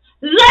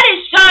 Let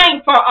it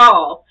shine for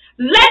all.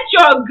 Let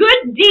your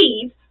good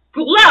deeds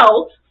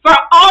glow for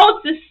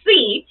all to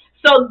see,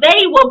 so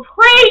they will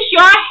praise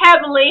your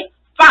heavenly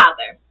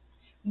Father.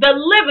 The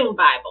Living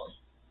Bible.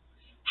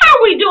 How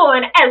are we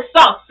doing as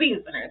salt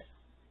seasoners?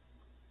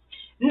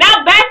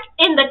 Now back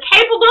in the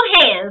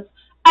capable hands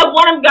of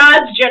one of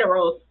God's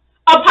generals,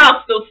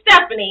 Apostle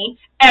Stephanie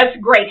S.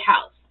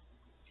 Greathouse.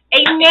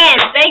 Amen.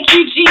 Thank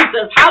you,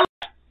 Jesus.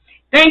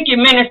 Thank you,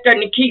 Minister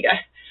Nikita,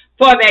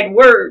 for that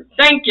word.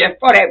 Thank you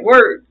for that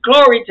word.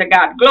 Glory to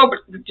God. Glory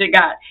to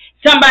God.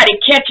 Somebody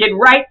catch it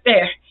right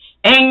there.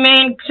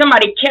 Amen.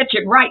 Somebody catch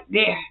it right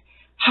there.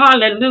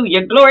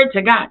 Hallelujah. Glory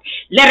to God.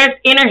 Let us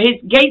enter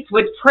his gates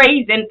with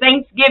praise and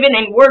thanksgiving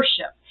and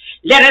worship.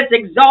 Let us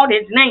exalt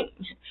his name.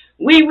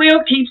 We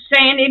will keep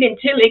saying it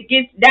until it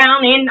gets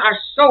down in our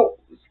souls.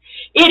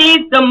 It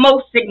is the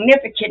most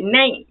significant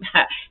name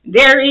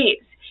there is.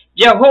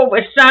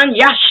 Jehovah's Son,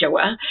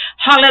 Yahshua,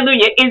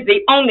 hallelujah, is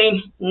the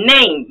only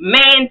name.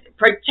 Man's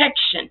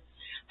protection,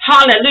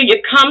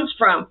 hallelujah, comes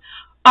from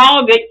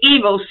all the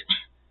evils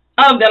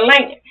of the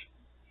land.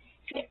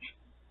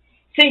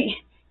 See,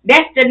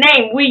 that's the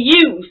name we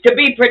use to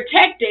be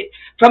protected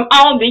from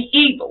all the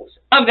evils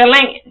of the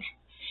land.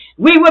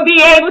 we will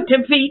be able to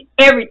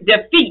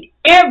defeat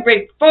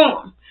every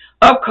form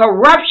of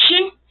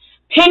corruption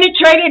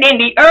penetrated in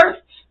the earth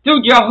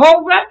through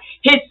Jehovah,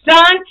 his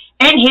Son,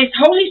 and his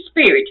Holy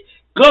Spirit.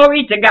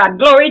 Glory to God.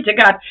 Glory to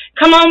God.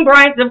 Come on,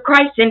 brides of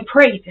Christ, and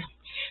praise him.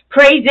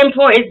 Praise him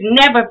for his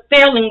never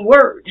failing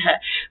word.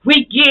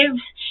 We give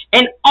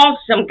an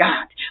awesome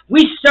God.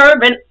 We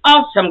serve an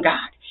awesome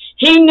God.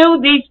 He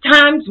knew these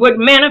times would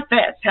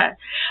manifest.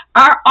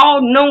 Our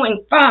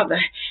all-knowing Father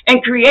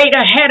and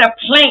Creator had a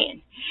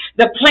plan.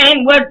 The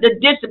plan was to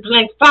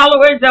discipline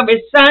followers of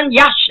his Son,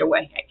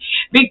 Yahshua,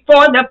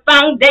 before the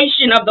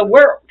foundation of the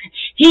world.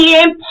 He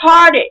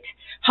imparted,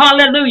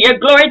 hallelujah,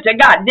 glory to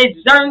God,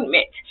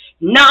 discernment,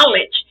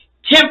 knowledge,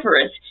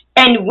 temperance,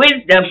 and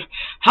wisdom.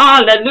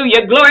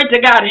 Hallelujah. Glory to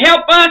God.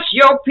 Help us,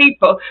 your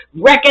people,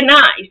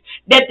 recognize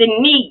that the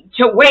need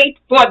to wait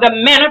for the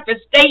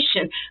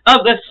manifestation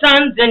of the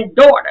sons and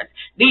daughters,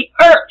 the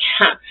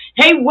earth,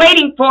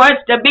 waiting for us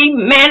to be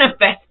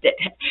manifested.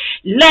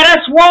 Let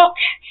us walk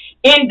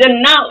in the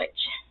knowledge.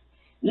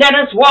 Let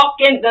us walk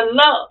in the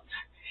love.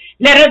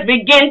 Let us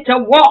begin to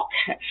walk,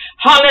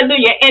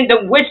 hallelujah, in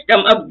the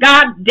wisdom of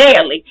God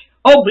daily.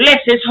 Oh, bless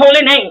his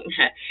holy name.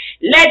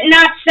 Let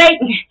not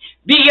Satan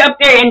be up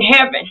there in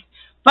heaven,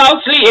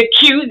 falsely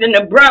accusing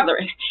the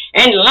brethren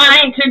and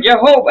lying to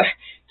Jehovah,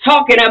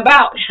 talking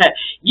about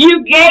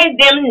you gave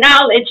them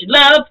knowledge,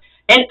 love,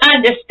 and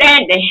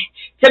understanding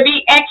to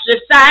be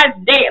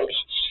exercised daily,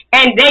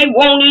 and they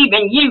won't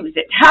even use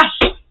it. Hush.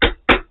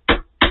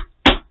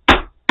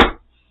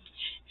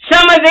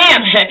 Some of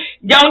them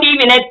don't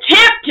even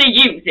attempt to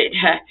use it.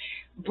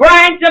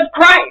 Brides of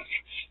Christ,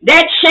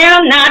 that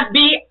shall not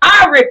be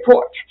our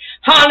report.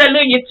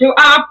 Hallelujah to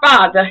our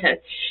Father.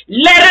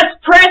 Let us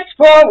press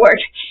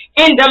forward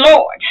in the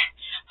Lord.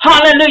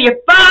 Hallelujah.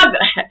 Father,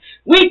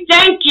 we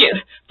thank you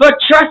for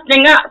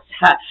trusting us.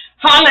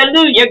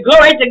 Hallelujah.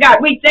 Glory to God.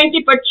 We thank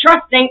you for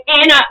trusting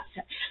in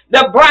us,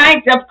 the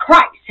brides of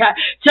Christ,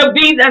 to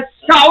be the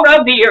salt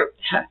of the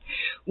earth.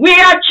 We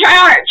are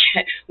charged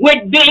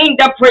with being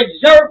the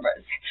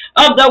preservers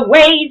of the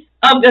ways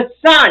of the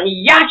Son,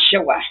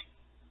 Yahshua.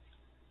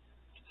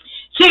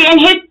 See, in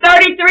his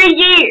 33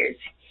 years,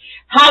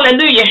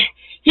 hallelujah,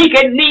 he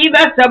could leave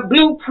us a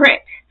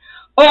blueprint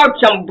or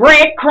some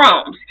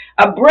breadcrumbs,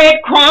 a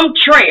breadcrumb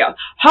trail,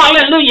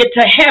 hallelujah,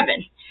 to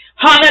heaven.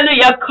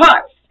 Hallelujah.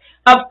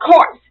 Of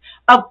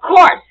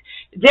course,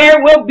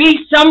 there will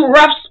be some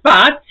rough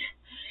spots,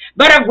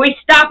 but if we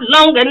stop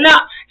long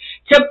enough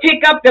to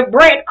pick up the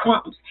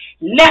breadcrumbs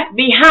left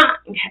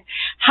behind,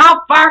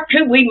 how far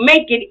could we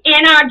make it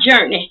in our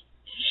journey?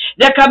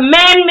 The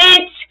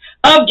commandments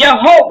of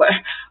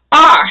Jehovah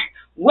are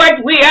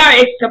what we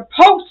are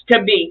supposed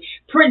to be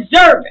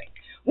preserving.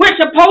 We're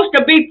supposed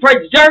to be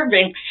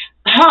preserving,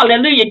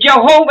 hallelujah,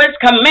 Jehovah's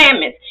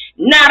commandments,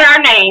 not our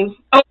name,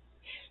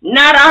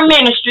 not our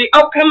ministry.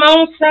 Oh, come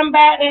on,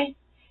 somebody.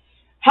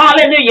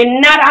 Hallelujah,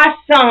 not our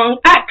song.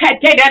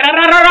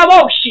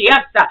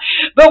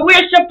 But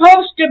we're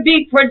supposed to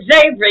be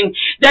preserving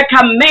the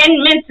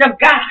commandments of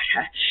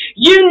God.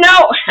 You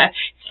know,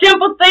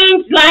 simple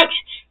things like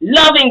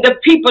loving the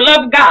people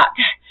of God,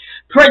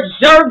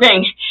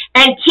 preserving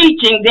and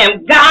teaching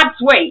them God's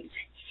ways,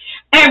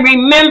 and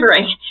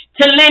remembering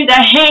to lend a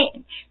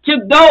hand to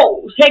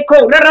those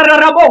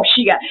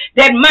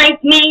that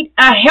might need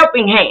a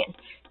helping hand.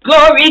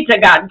 Glory to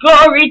God.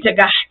 Glory to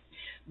God.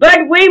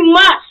 But we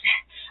must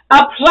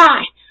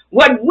apply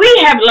what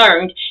we have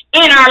learned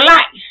in our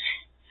life,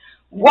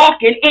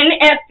 walking in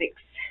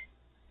ethics.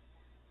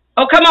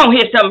 Oh, come on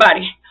here,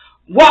 somebody.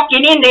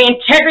 Walking in the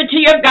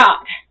integrity of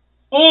God.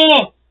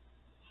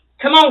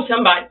 Come on,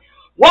 somebody.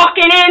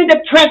 Walking in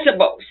the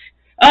principles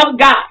of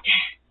God.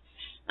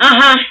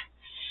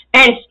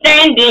 And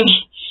standing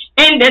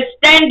in the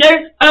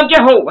standards of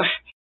Jehovah.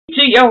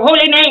 To your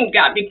holy name,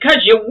 God,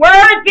 because you're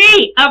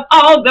worthy of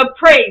all the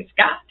praise,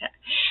 God.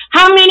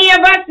 How many of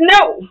us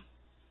know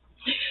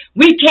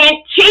we can't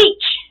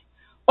teach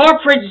or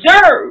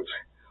preserve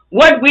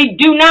what we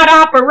do not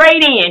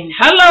operate in?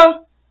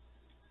 Hello?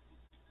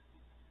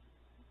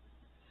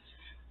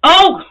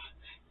 Oh,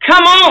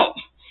 come on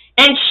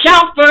and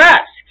shout for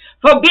us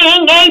for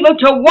being able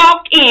to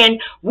walk in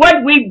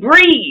what we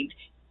breathe,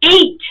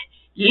 eat,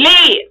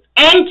 live,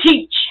 and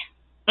teach.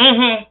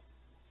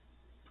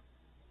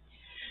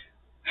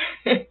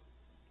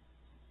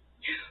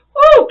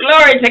 Oh,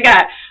 glory to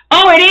God.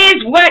 Oh, it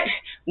is what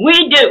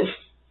we do.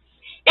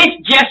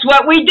 It's just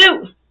what we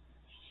do.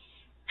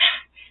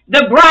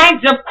 The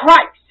brides of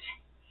Christ,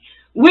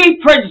 we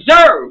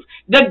preserve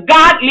the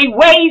godly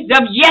ways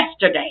of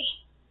yesterday,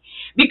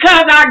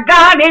 because our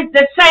God is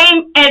the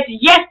same as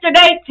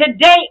yesterday,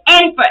 today,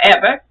 and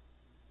forever.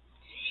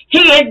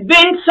 He has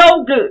been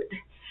so good.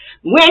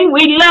 When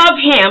we love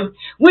him,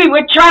 we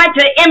would try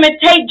to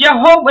imitate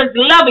Jehovah's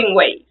loving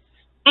ways.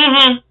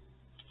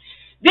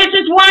 This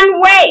is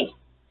one way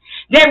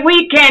that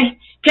we can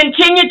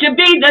continue to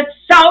be the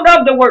salt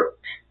of the world,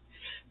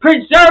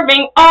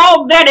 preserving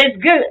all that is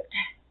good.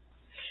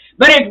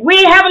 But if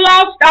we have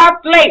lost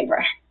our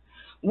flavor,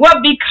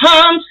 what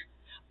becomes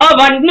of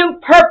a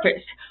new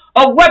purpose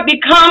or what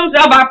becomes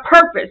of our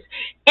purpose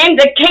in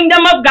the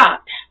kingdom of God.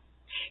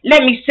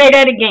 Let me say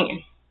that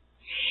again.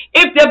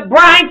 If the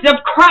brides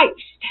of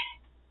Christ,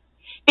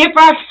 if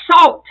our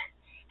salt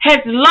has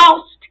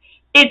lost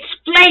its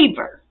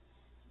flavor,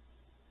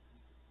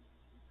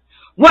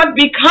 what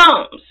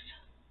becomes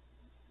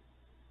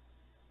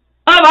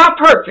of our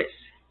purpose?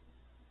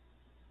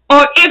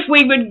 Or if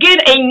we would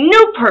get a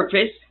new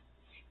purpose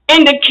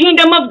in the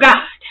kingdom of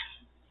God.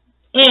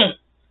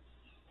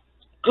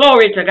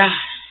 Glory to God.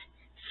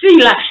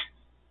 Selah.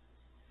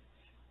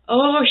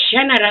 Oh,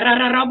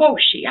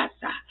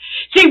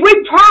 see,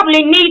 we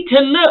probably need to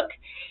look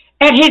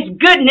at his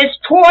goodness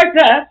towards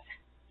us.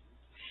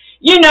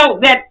 You know,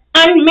 that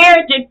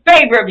unmerited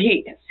favor of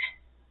his.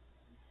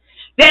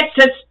 That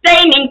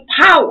sustaining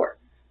power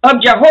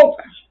of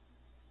Jehovah.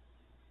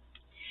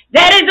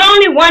 That is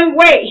only one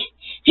way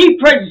he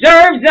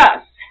preserves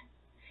us.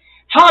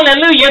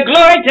 Hallelujah.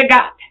 Glory to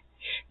God.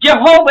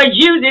 Jehovah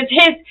uses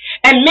his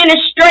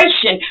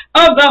administration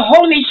of the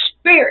Holy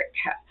Spirit.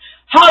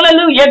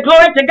 Hallelujah.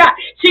 Glory to God.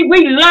 See,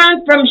 we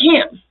learn from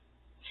him.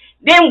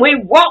 Then we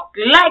walk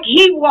like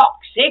he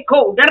walks. In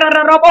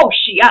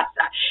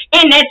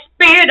that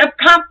spirit of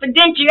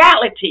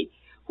confidentiality.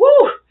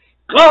 Woo.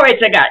 Glory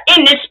to God.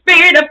 In the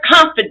spirit of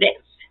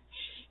confidence.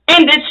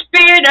 In the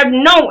spirit of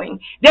knowing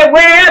that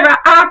wherever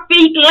our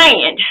feet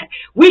land,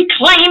 we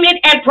claim it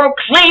and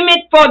proclaim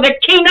it for the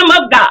kingdom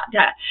of God.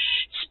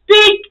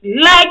 Speak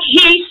like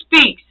he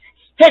speaks.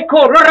 I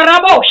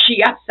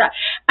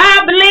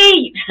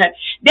believe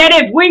that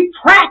if we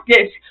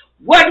practice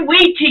what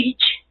we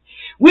teach,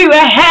 we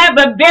will have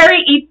a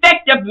very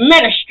effective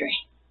ministry.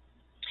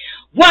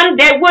 One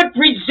that would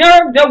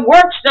preserve the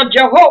works of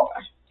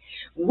Jehovah,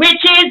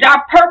 which is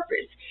our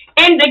purpose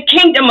in the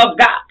kingdom of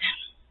God.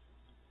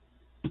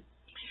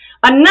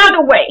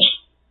 Another way,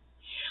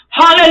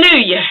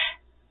 hallelujah,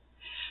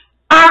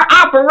 our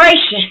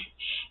operation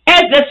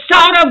as the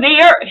salt of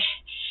the earth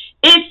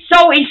is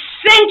so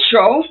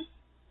essential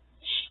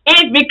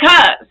is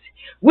because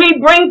we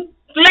bring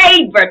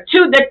flavor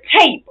to the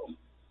table.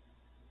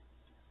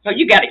 So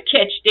you got to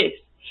catch this.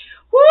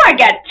 Whoo, I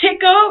got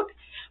tickled.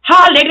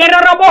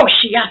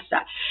 Hallelujah.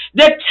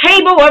 The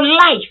table of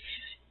life.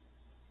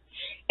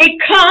 It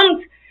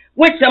comes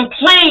with some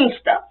plain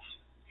stuff.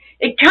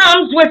 It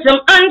comes with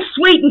some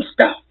unsweetened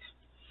stuff.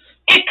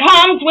 It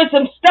comes with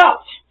some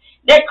stuff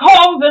that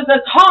causes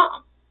us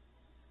harm.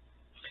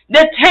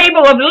 The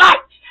table of life.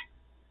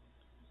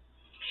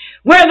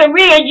 Whether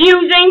we are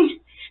using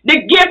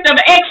the gift of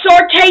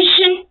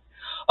exhortation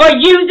or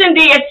using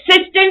the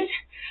assistance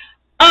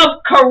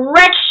of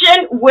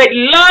correction with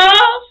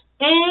love.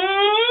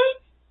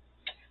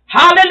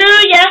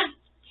 Hallelujah.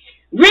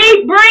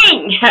 We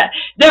bring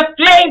the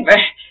flavor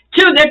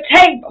to the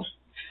table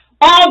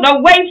all the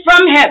way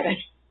from heaven.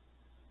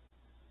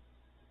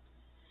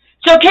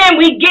 So can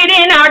we get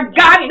in our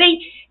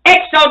godly,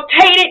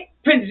 exaltated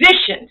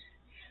positions,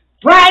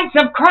 brides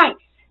of Christ?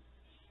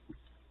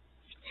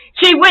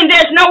 See, when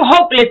there's no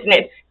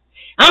hopelessness,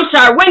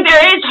 when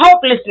there is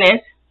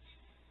hopelessness,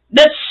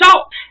 the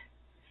salt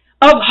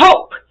of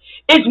hope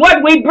is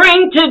what we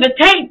bring to the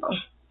table.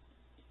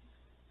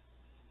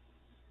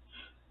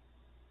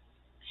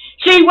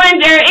 See, when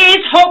there is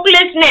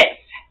hopelessness,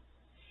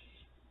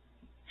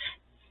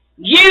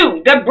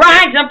 you, the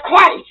brides of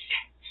Christ,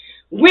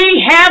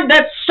 we have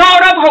the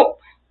salt of hope.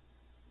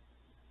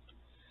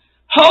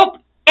 Hope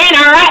in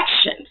our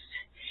actions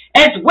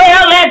as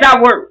well as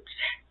our words.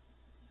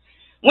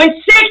 When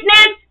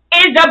sickness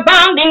is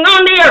abounding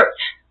on the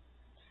earth,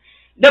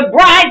 the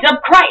brides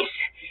of Christ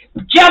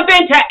jump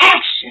into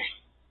action.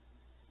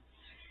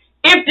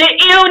 If the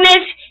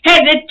illness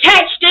has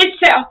attached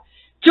itself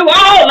to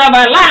all of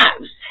our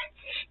lives,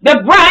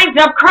 the brides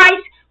of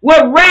Christ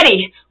were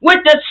ready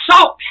with the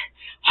salt.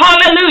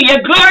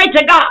 Hallelujah. Glory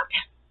to God.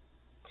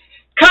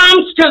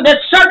 Comes to the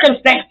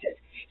circumstances.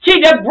 See,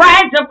 the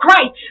brides of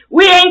Christ,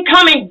 we ain't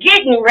coming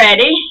getting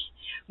ready.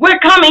 We're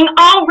coming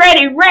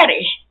already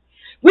ready.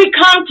 We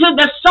come to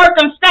the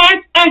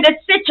circumstance and the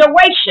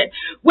situation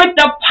with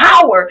the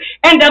power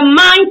and the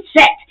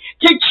mindset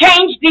to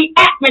change the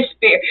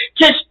atmosphere,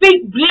 to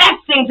speak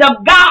blessings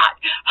of God,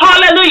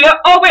 hallelujah,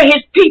 over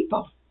his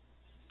people.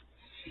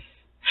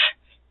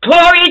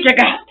 Glory to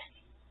God.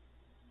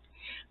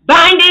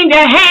 Binding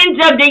the hands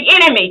of the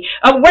enemy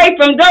away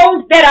from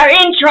those that are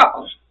in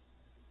trouble.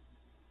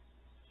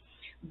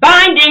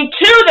 Binding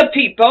to the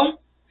people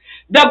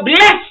the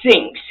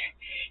blessings,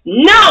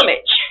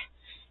 knowledge,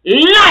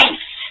 life,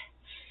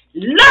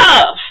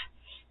 love,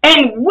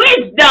 and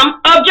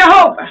wisdom of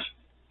Jehovah,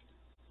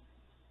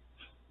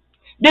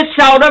 the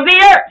salt of the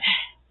earth.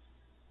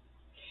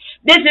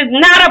 This is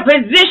not a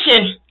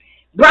position,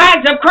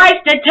 brides of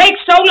Christ, to take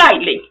so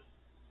lightly.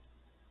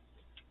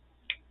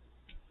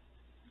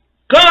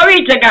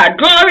 Glory to God.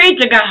 Glory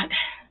to God.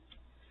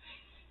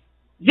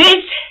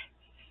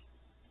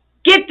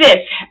 Get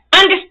this.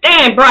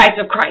 Understand, brides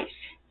of Christ.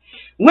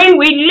 When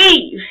we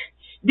leave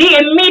the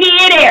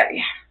immediate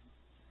area,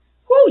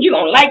 you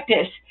don't like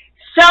this.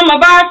 Some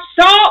of our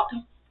salt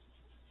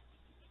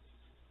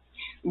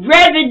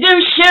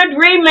Residue should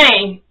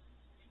remain.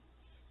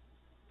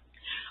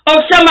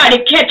 Oh,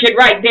 somebody catch it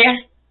right there.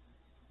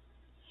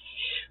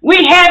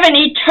 We have an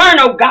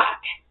eternal God.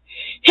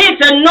 His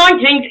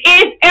anointing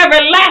is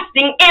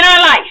everlasting in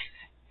our life.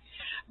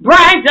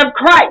 Brides of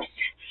Christ,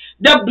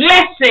 the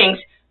blessings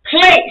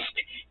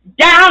placed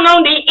down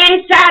on the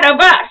inside of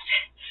us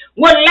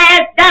will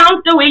last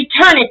down through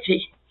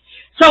eternity.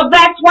 So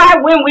that's why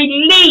when we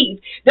leave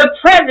the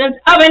presence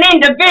of an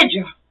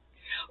individual,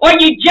 or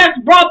you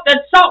just brought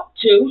the salt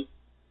to,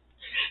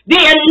 the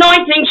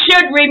anointing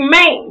should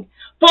remain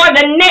for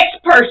the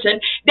next person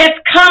that's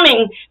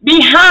coming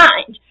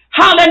behind.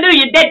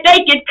 Hallelujah, that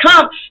they can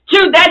come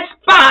to that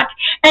spot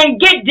and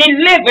get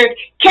delivered,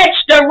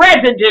 catch the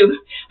residue.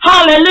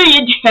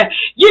 Hallelujah,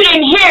 you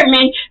didn't hear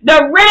me.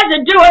 The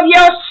residue of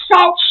your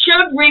salt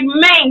should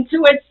remain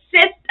to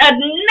assist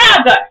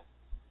another.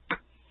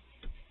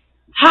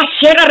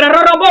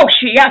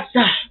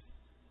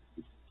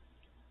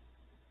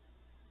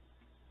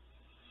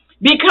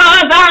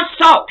 Because our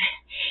salt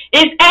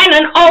is at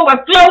an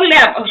overflow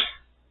level,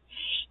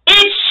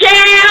 it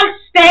shall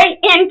stay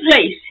in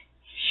place.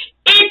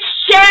 It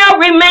shall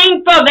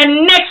remain for the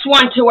next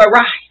one to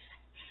arrive.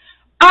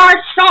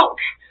 Our salt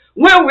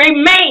will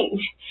remain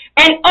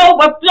an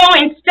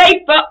overflowing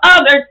state for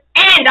others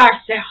and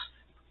ourselves.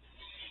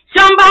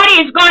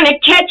 Somebody is going to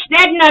catch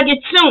that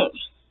nugget soon.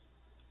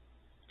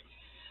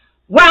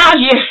 While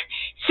you're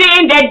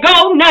seeing that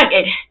gold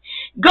nugget,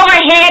 go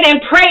ahead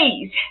and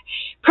praise.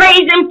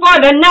 Praise him for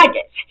the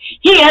nuggets.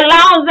 He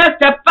allows us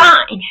to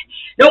find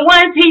the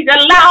ones he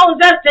allows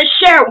us to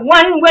share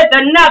one with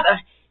another.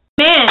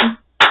 Amen.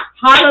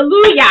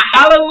 Hallelujah.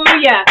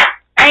 Hallelujah.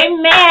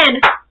 Amen.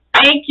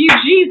 Thank you,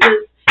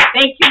 Jesus.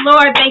 Thank you,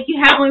 Lord. Thank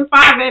you, Heavenly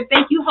Father.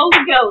 Thank you,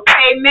 Holy Ghost.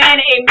 Amen.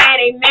 Amen.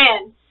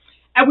 Amen.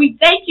 And we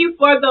thank you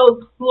for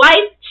those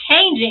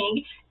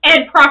life-changing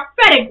and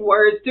prophetic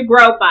words to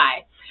grow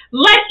by.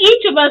 Let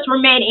each of us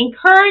remain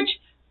encouraged,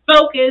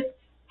 focused,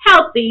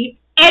 healthy,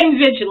 and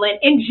vigilant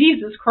in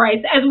Jesus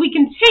Christ as we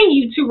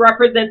continue to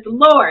represent the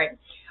Lord.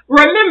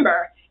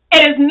 Remember,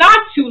 it is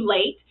not too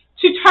late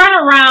to turn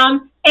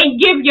around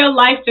and give your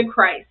life to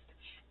Christ.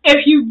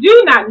 If you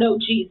do not know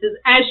Jesus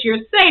as your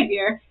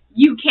Savior,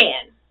 you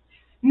can.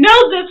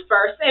 Know this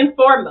first and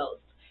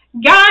foremost.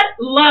 God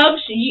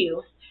loves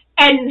you,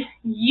 and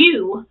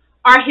you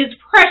are his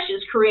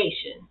precious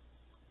creation.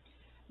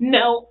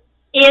 No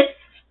ifs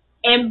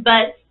and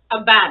buts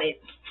about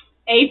it.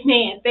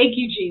 Amen. Thank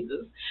you,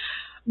 Jesus.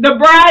 The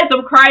brides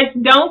of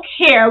Christ don't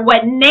care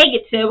what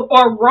negative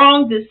or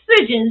wrong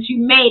decisions you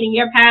made in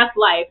your past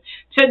life.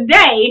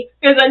 Today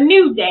is a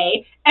new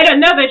day and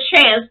another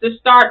chance to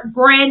start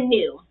brand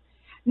new.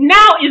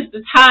 Now is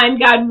the time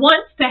God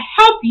wants to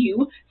help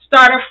you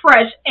start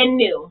afresh and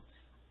new.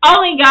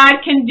 Only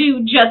God can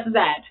do just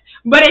that.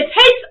 But it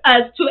takes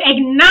us to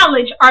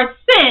acknowledge our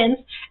sins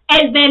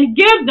and then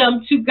give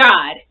them to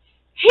God.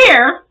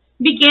 Here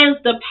begins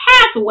the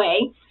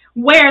pathway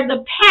where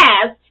the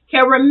past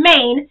can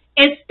remain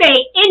and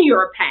stay in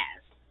your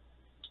past.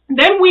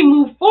 Then we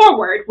move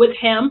forward with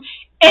him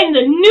in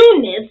the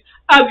newness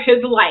of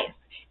his life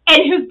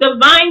and his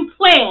divine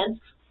plans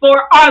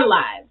for our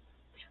lives.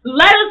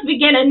 Let us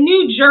begin a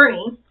new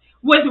journey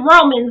with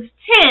Romans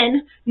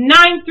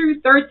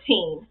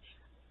 10:9-13.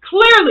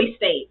 Clearly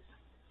states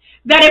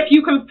that if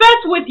you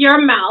confess with your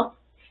mouth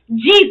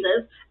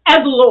Jesus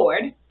as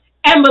Lord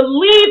and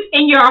believe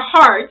in your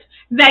heart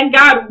that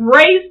God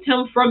raised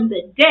him from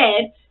the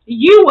dead,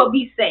 you will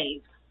be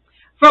saved.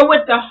 For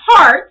with the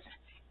heart,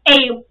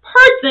 a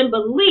person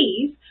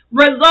believes,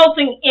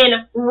 resulting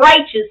in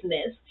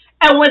righteousness,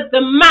 and with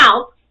the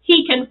mouth,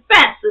 he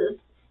confesses,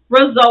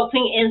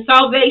 resulting in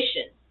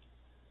salvation.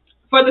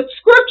 For the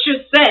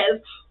scripture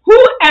says,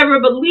 whoever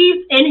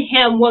believes in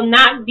him will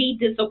not be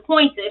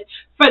disappointed.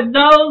 For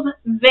those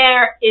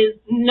there is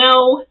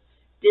no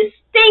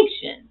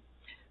distinction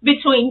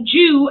between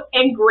Jew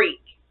and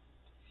Greek.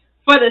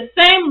 For the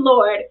same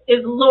Lord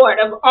is Lord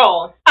of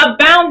all,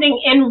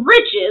 abounding in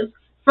riches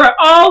for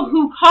all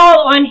who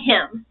call on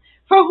him.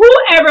 For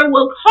whoever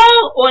will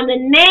call on the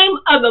name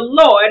of the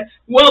Lord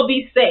will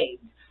be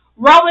saved.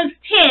 Romans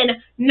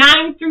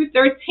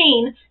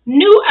 10:9-13,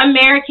 New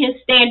American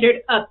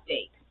Standard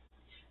Update.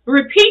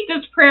 Repeat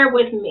this prayer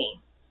with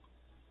me.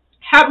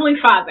 Heavenly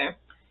Father,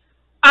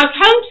 I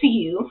come to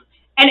you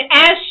and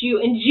ask you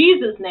in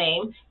Jesus'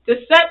 name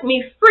to set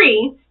me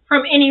free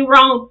from any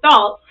wrong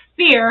thoughts,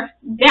 fear,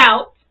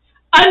 doubt,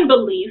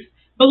 unbelief,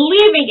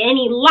 believing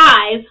any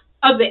lies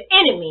of the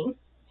enemy,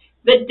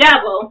 the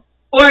devil,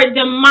 or a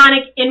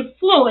demonic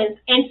influence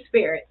and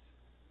spirit.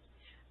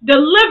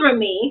 Deliver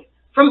me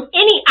from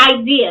any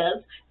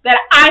ideas that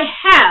I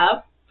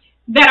have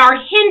that are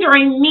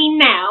hindering me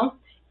now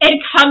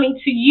in coming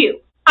to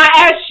you. I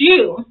ask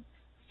you,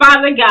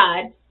 Father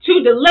God,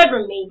 to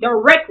deliver me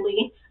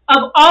directly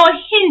of all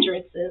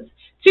hindrances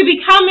to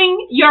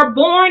becoming your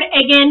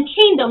born-again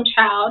kingdom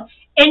child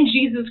in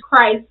Jesus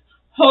Christ's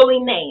holy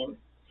name.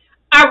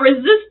 I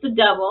resist the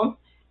devil,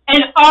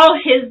 and all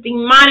his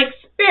demonic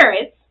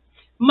spirits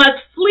must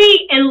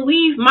flee and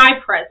leave my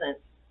presence.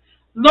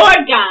 Lord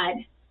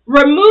God,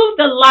 remove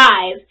the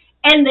lies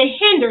and the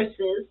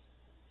hindrances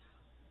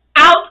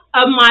out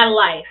of my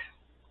life.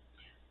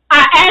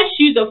 I ask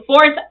you to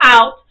force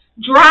out,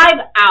 drive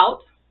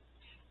out,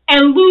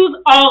 and lose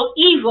all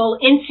evil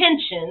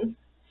intentions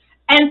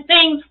and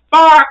things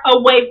far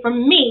away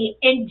from me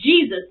in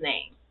Jesus'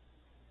 name.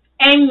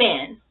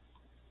 Amen.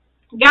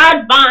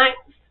 God binds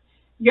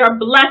your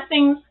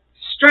blessings,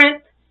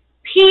 strength,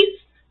 peace,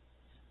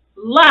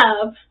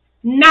 love,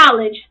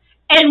 knowledge,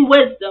 and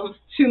wisdom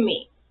to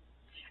me.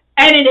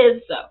 And it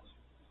is so.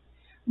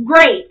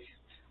 Great.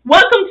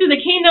 Welcome to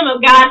the Kingdom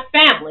of God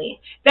family.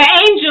 The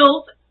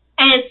angels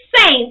and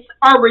saints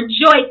are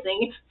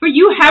rejoicing, for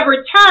you have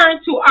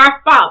returned to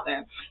our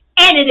Father.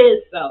 And it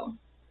is so.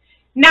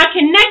 Now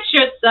connect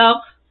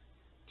yourself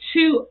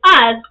to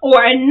us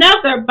or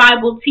another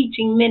Bible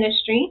teaching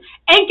ministry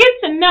and get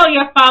to know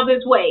your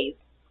Father's ways.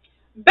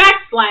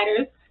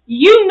 Backsliders,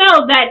 you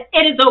know that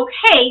it is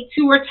okay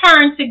to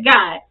return to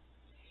God.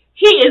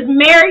 He is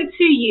married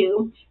to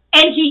you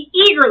and he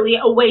eagerly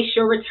awaits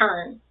your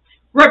return.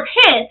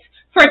 Repent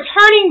for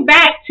turning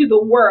back to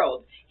the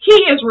world. He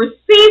is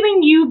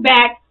receiving you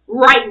back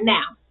right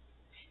now.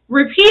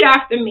 Repeat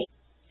after me.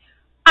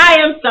 I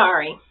am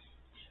sorry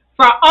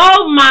for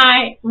all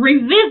my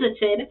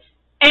revisited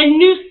and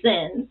new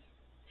sins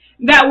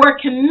that were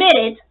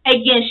committed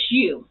against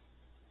you.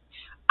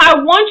 I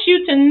want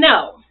you to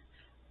know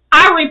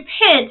I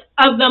repent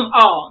of them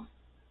all.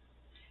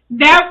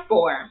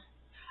 Therefore,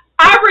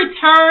 I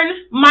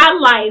return my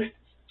life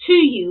to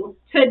you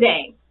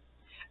today.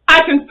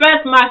 I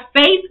confess my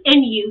faith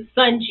in you,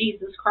 Son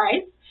Jesus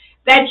Christ,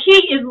 that he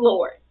is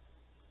Lord.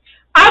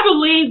 I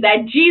believe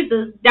that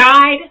Jesus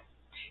died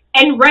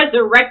and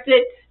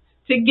resurrected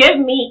to give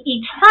me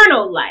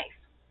eternal life.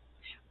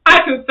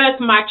 I confess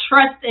my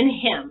trust in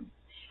him,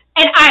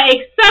 and I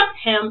accept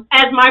him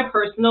as my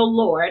personal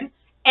Lord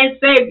and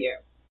Savior.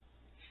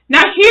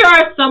 Now here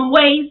are some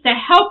ways to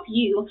help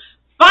you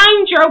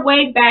find your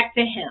way back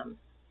to him.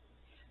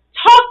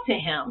 Talk to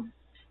him.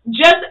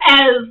 Just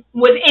as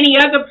with any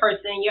other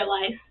person in your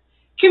life,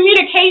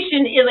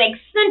 communication is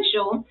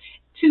essential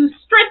to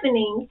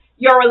strengthening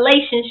your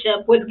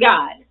relationship with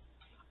God.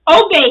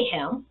 Obey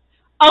him.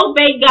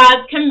 Obey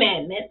God's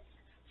commandments.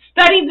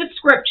 Study the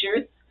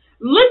scriptures.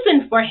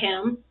 Listen for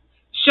him.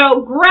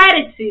 Show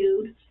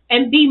gratitude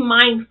and be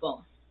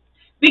mindful.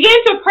 Begin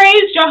to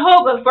praise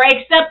Jehovah for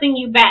accepting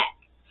you back.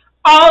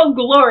 All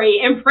glory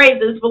and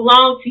praises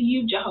belong to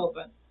you,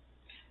 Jehovah.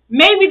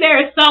 Maybe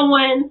there is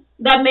someone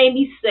that may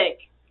be sick.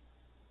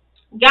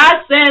 God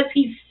says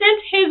he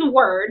sent his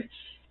word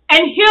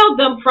and healed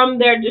them from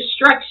their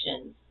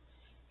destructions.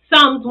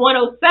 Psalms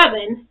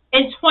 107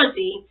 and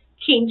 20,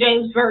 King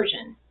James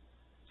Version.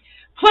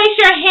 Place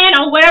your hand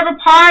on whatever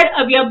part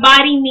of your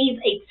body needs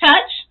a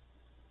touch.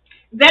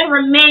 Then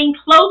remain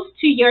close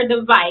to your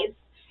device.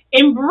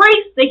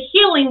 Embrace the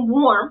healing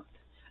warmth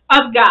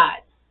of God.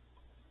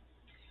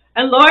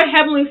 And Lord,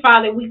 Heavenly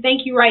Father, we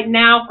thank you right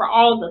now for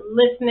all the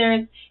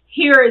listeners,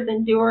 hearers,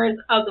 and doers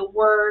of the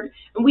word.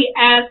 And we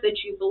ask that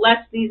you bless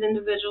these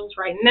individuals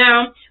right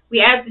now. We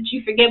ask that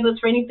you forgive us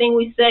for anything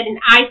we said in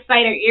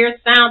eyesight or ear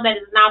sound that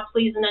is not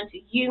pleasing unto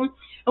you.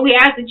 And we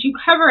ask that you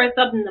cover us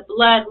up in the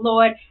blood,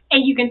 Lord,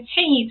 and you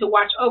continue to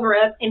watch over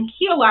us and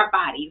heal our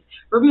bodies.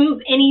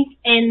 Remove any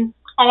and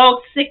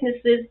all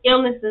sicknesses,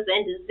 illnesses,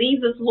 and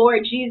diseases, Lord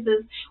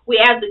Jesus. We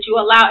ask that you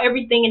allow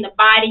everything in the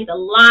body to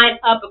line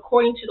up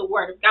according to the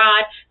word of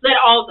God. Let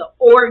all the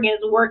organs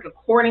work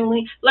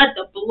accordingly. Let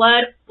the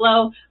blood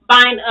flow.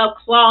 Bind up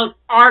clogged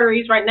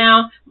arteries right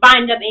now.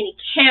 Bind up any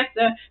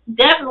cancer.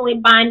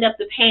 Definitely bind up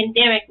the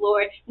pandemic,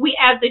 Lord. We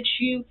ask that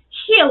you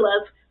heal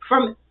us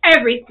from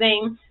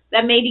everything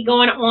that may be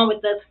going on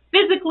with us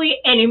physically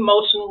and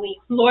emotionally,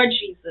 Lord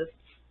Jesus.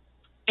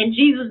 In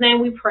Jesus'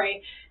 name we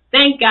pray.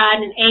 Thank God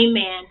and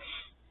amen.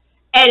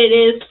 And it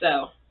is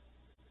so.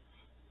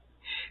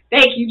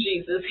 Thank you,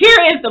 Jesus. Here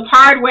is the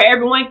part where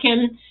everyone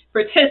can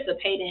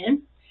participate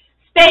in.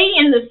 Stay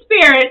in the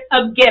spirit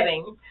of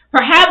giving.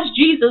 Perhaps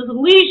Jesus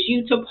leads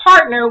you to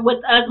partner with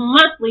us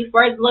monthly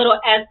for as little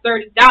as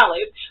 $30,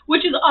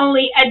 which is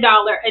only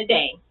 $1 a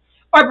day.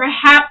 Or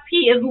perhaps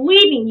he is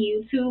leading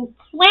you to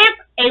plant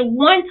a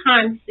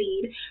one-time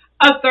seed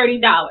of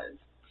 $30.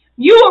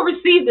 You will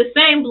receive the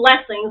same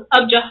blessings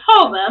of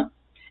Jehovah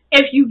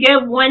if you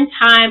give one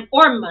time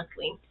or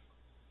monthly.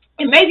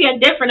 It may be a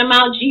different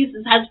amount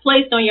Jesus has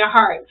placed on your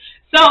heart.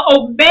 So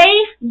obey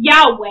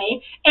Yahweh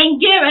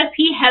and give as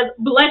he has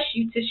blessed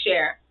you to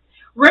share.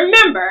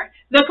 Remember,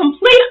 the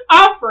complete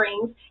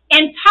offerings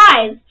and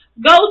tithes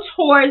go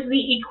towards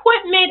the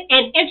equipment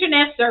and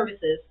internet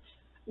services.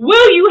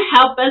 Will you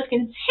help us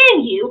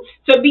continue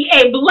to be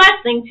a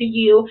blessing to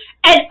you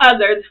and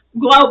others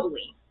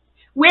globally?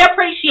 We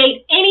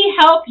appreciate any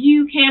help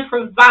you can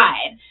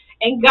provide,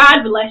 and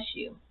God bless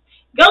you.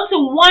 Go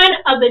to one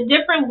of the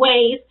different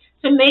ways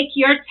to make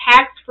your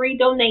tax-free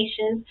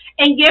donations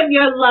and give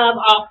your love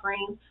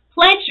offerings,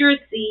 plant your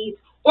seeds,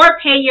 or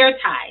pay your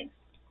tithes.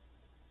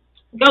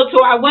 Go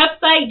to our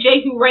website,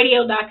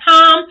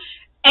 jehuradio.com,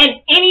 and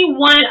any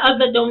one of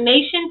the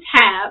donation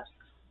tabs,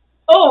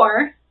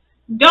 or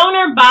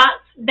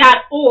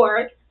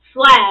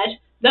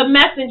donorbox.org/The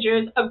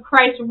Messengers of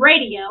Christ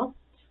Radio,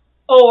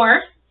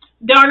 or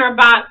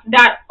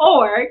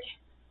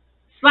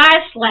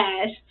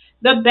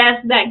donorbox.org/The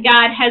Best That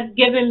God Has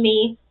Given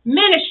Me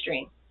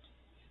Ministry.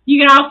 You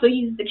can also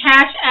use the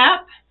Cash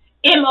App,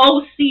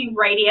 MOC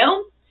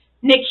Radio,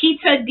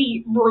 Nikita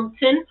D.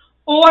 Bruton,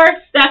 or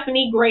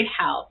Stephanie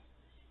Greathouse.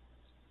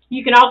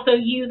 You can also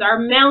use our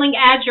mailing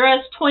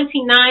address,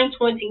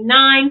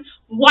 2929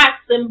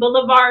 Watson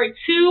Boulevard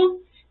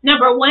 2,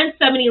 number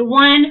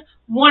 171,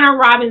 Warner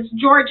Robins,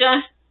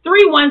 Georgia,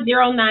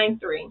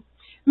 31093.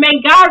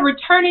 May God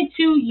return it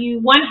to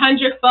you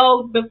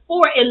 100-fold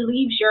before it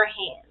leaves your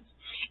hands.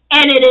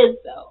 And it is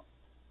so.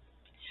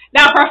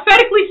 Now,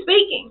 prophetically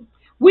speaking,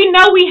 we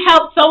know we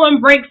help someone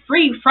break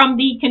free from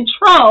the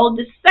control,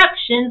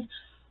 deceptions,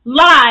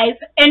 lies,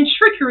 and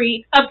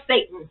trickery of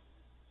Satan.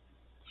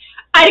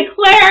 I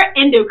declare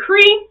and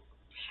decree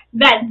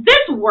that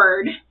this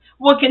word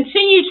will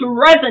continue to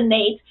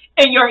resonate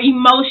in your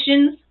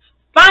emotions,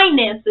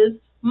 finances,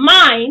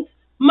 minds,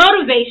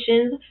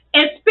 motivations,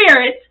 and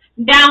spirits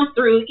down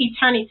through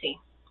eternity.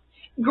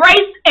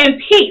 Grace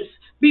and peace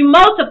be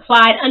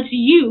multiplied unto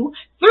you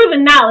through the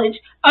knowledge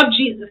of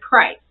Jesus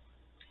Christ.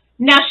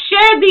 Now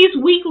share these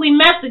weekly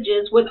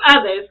messages with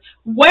others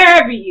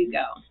wherever you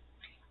go.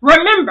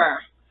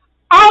 Remember,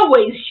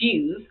 always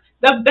use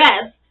the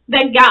best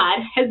that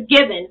God has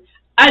given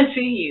unto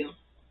you.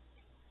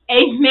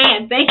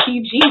 Amen. Thank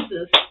you,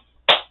 Jesus.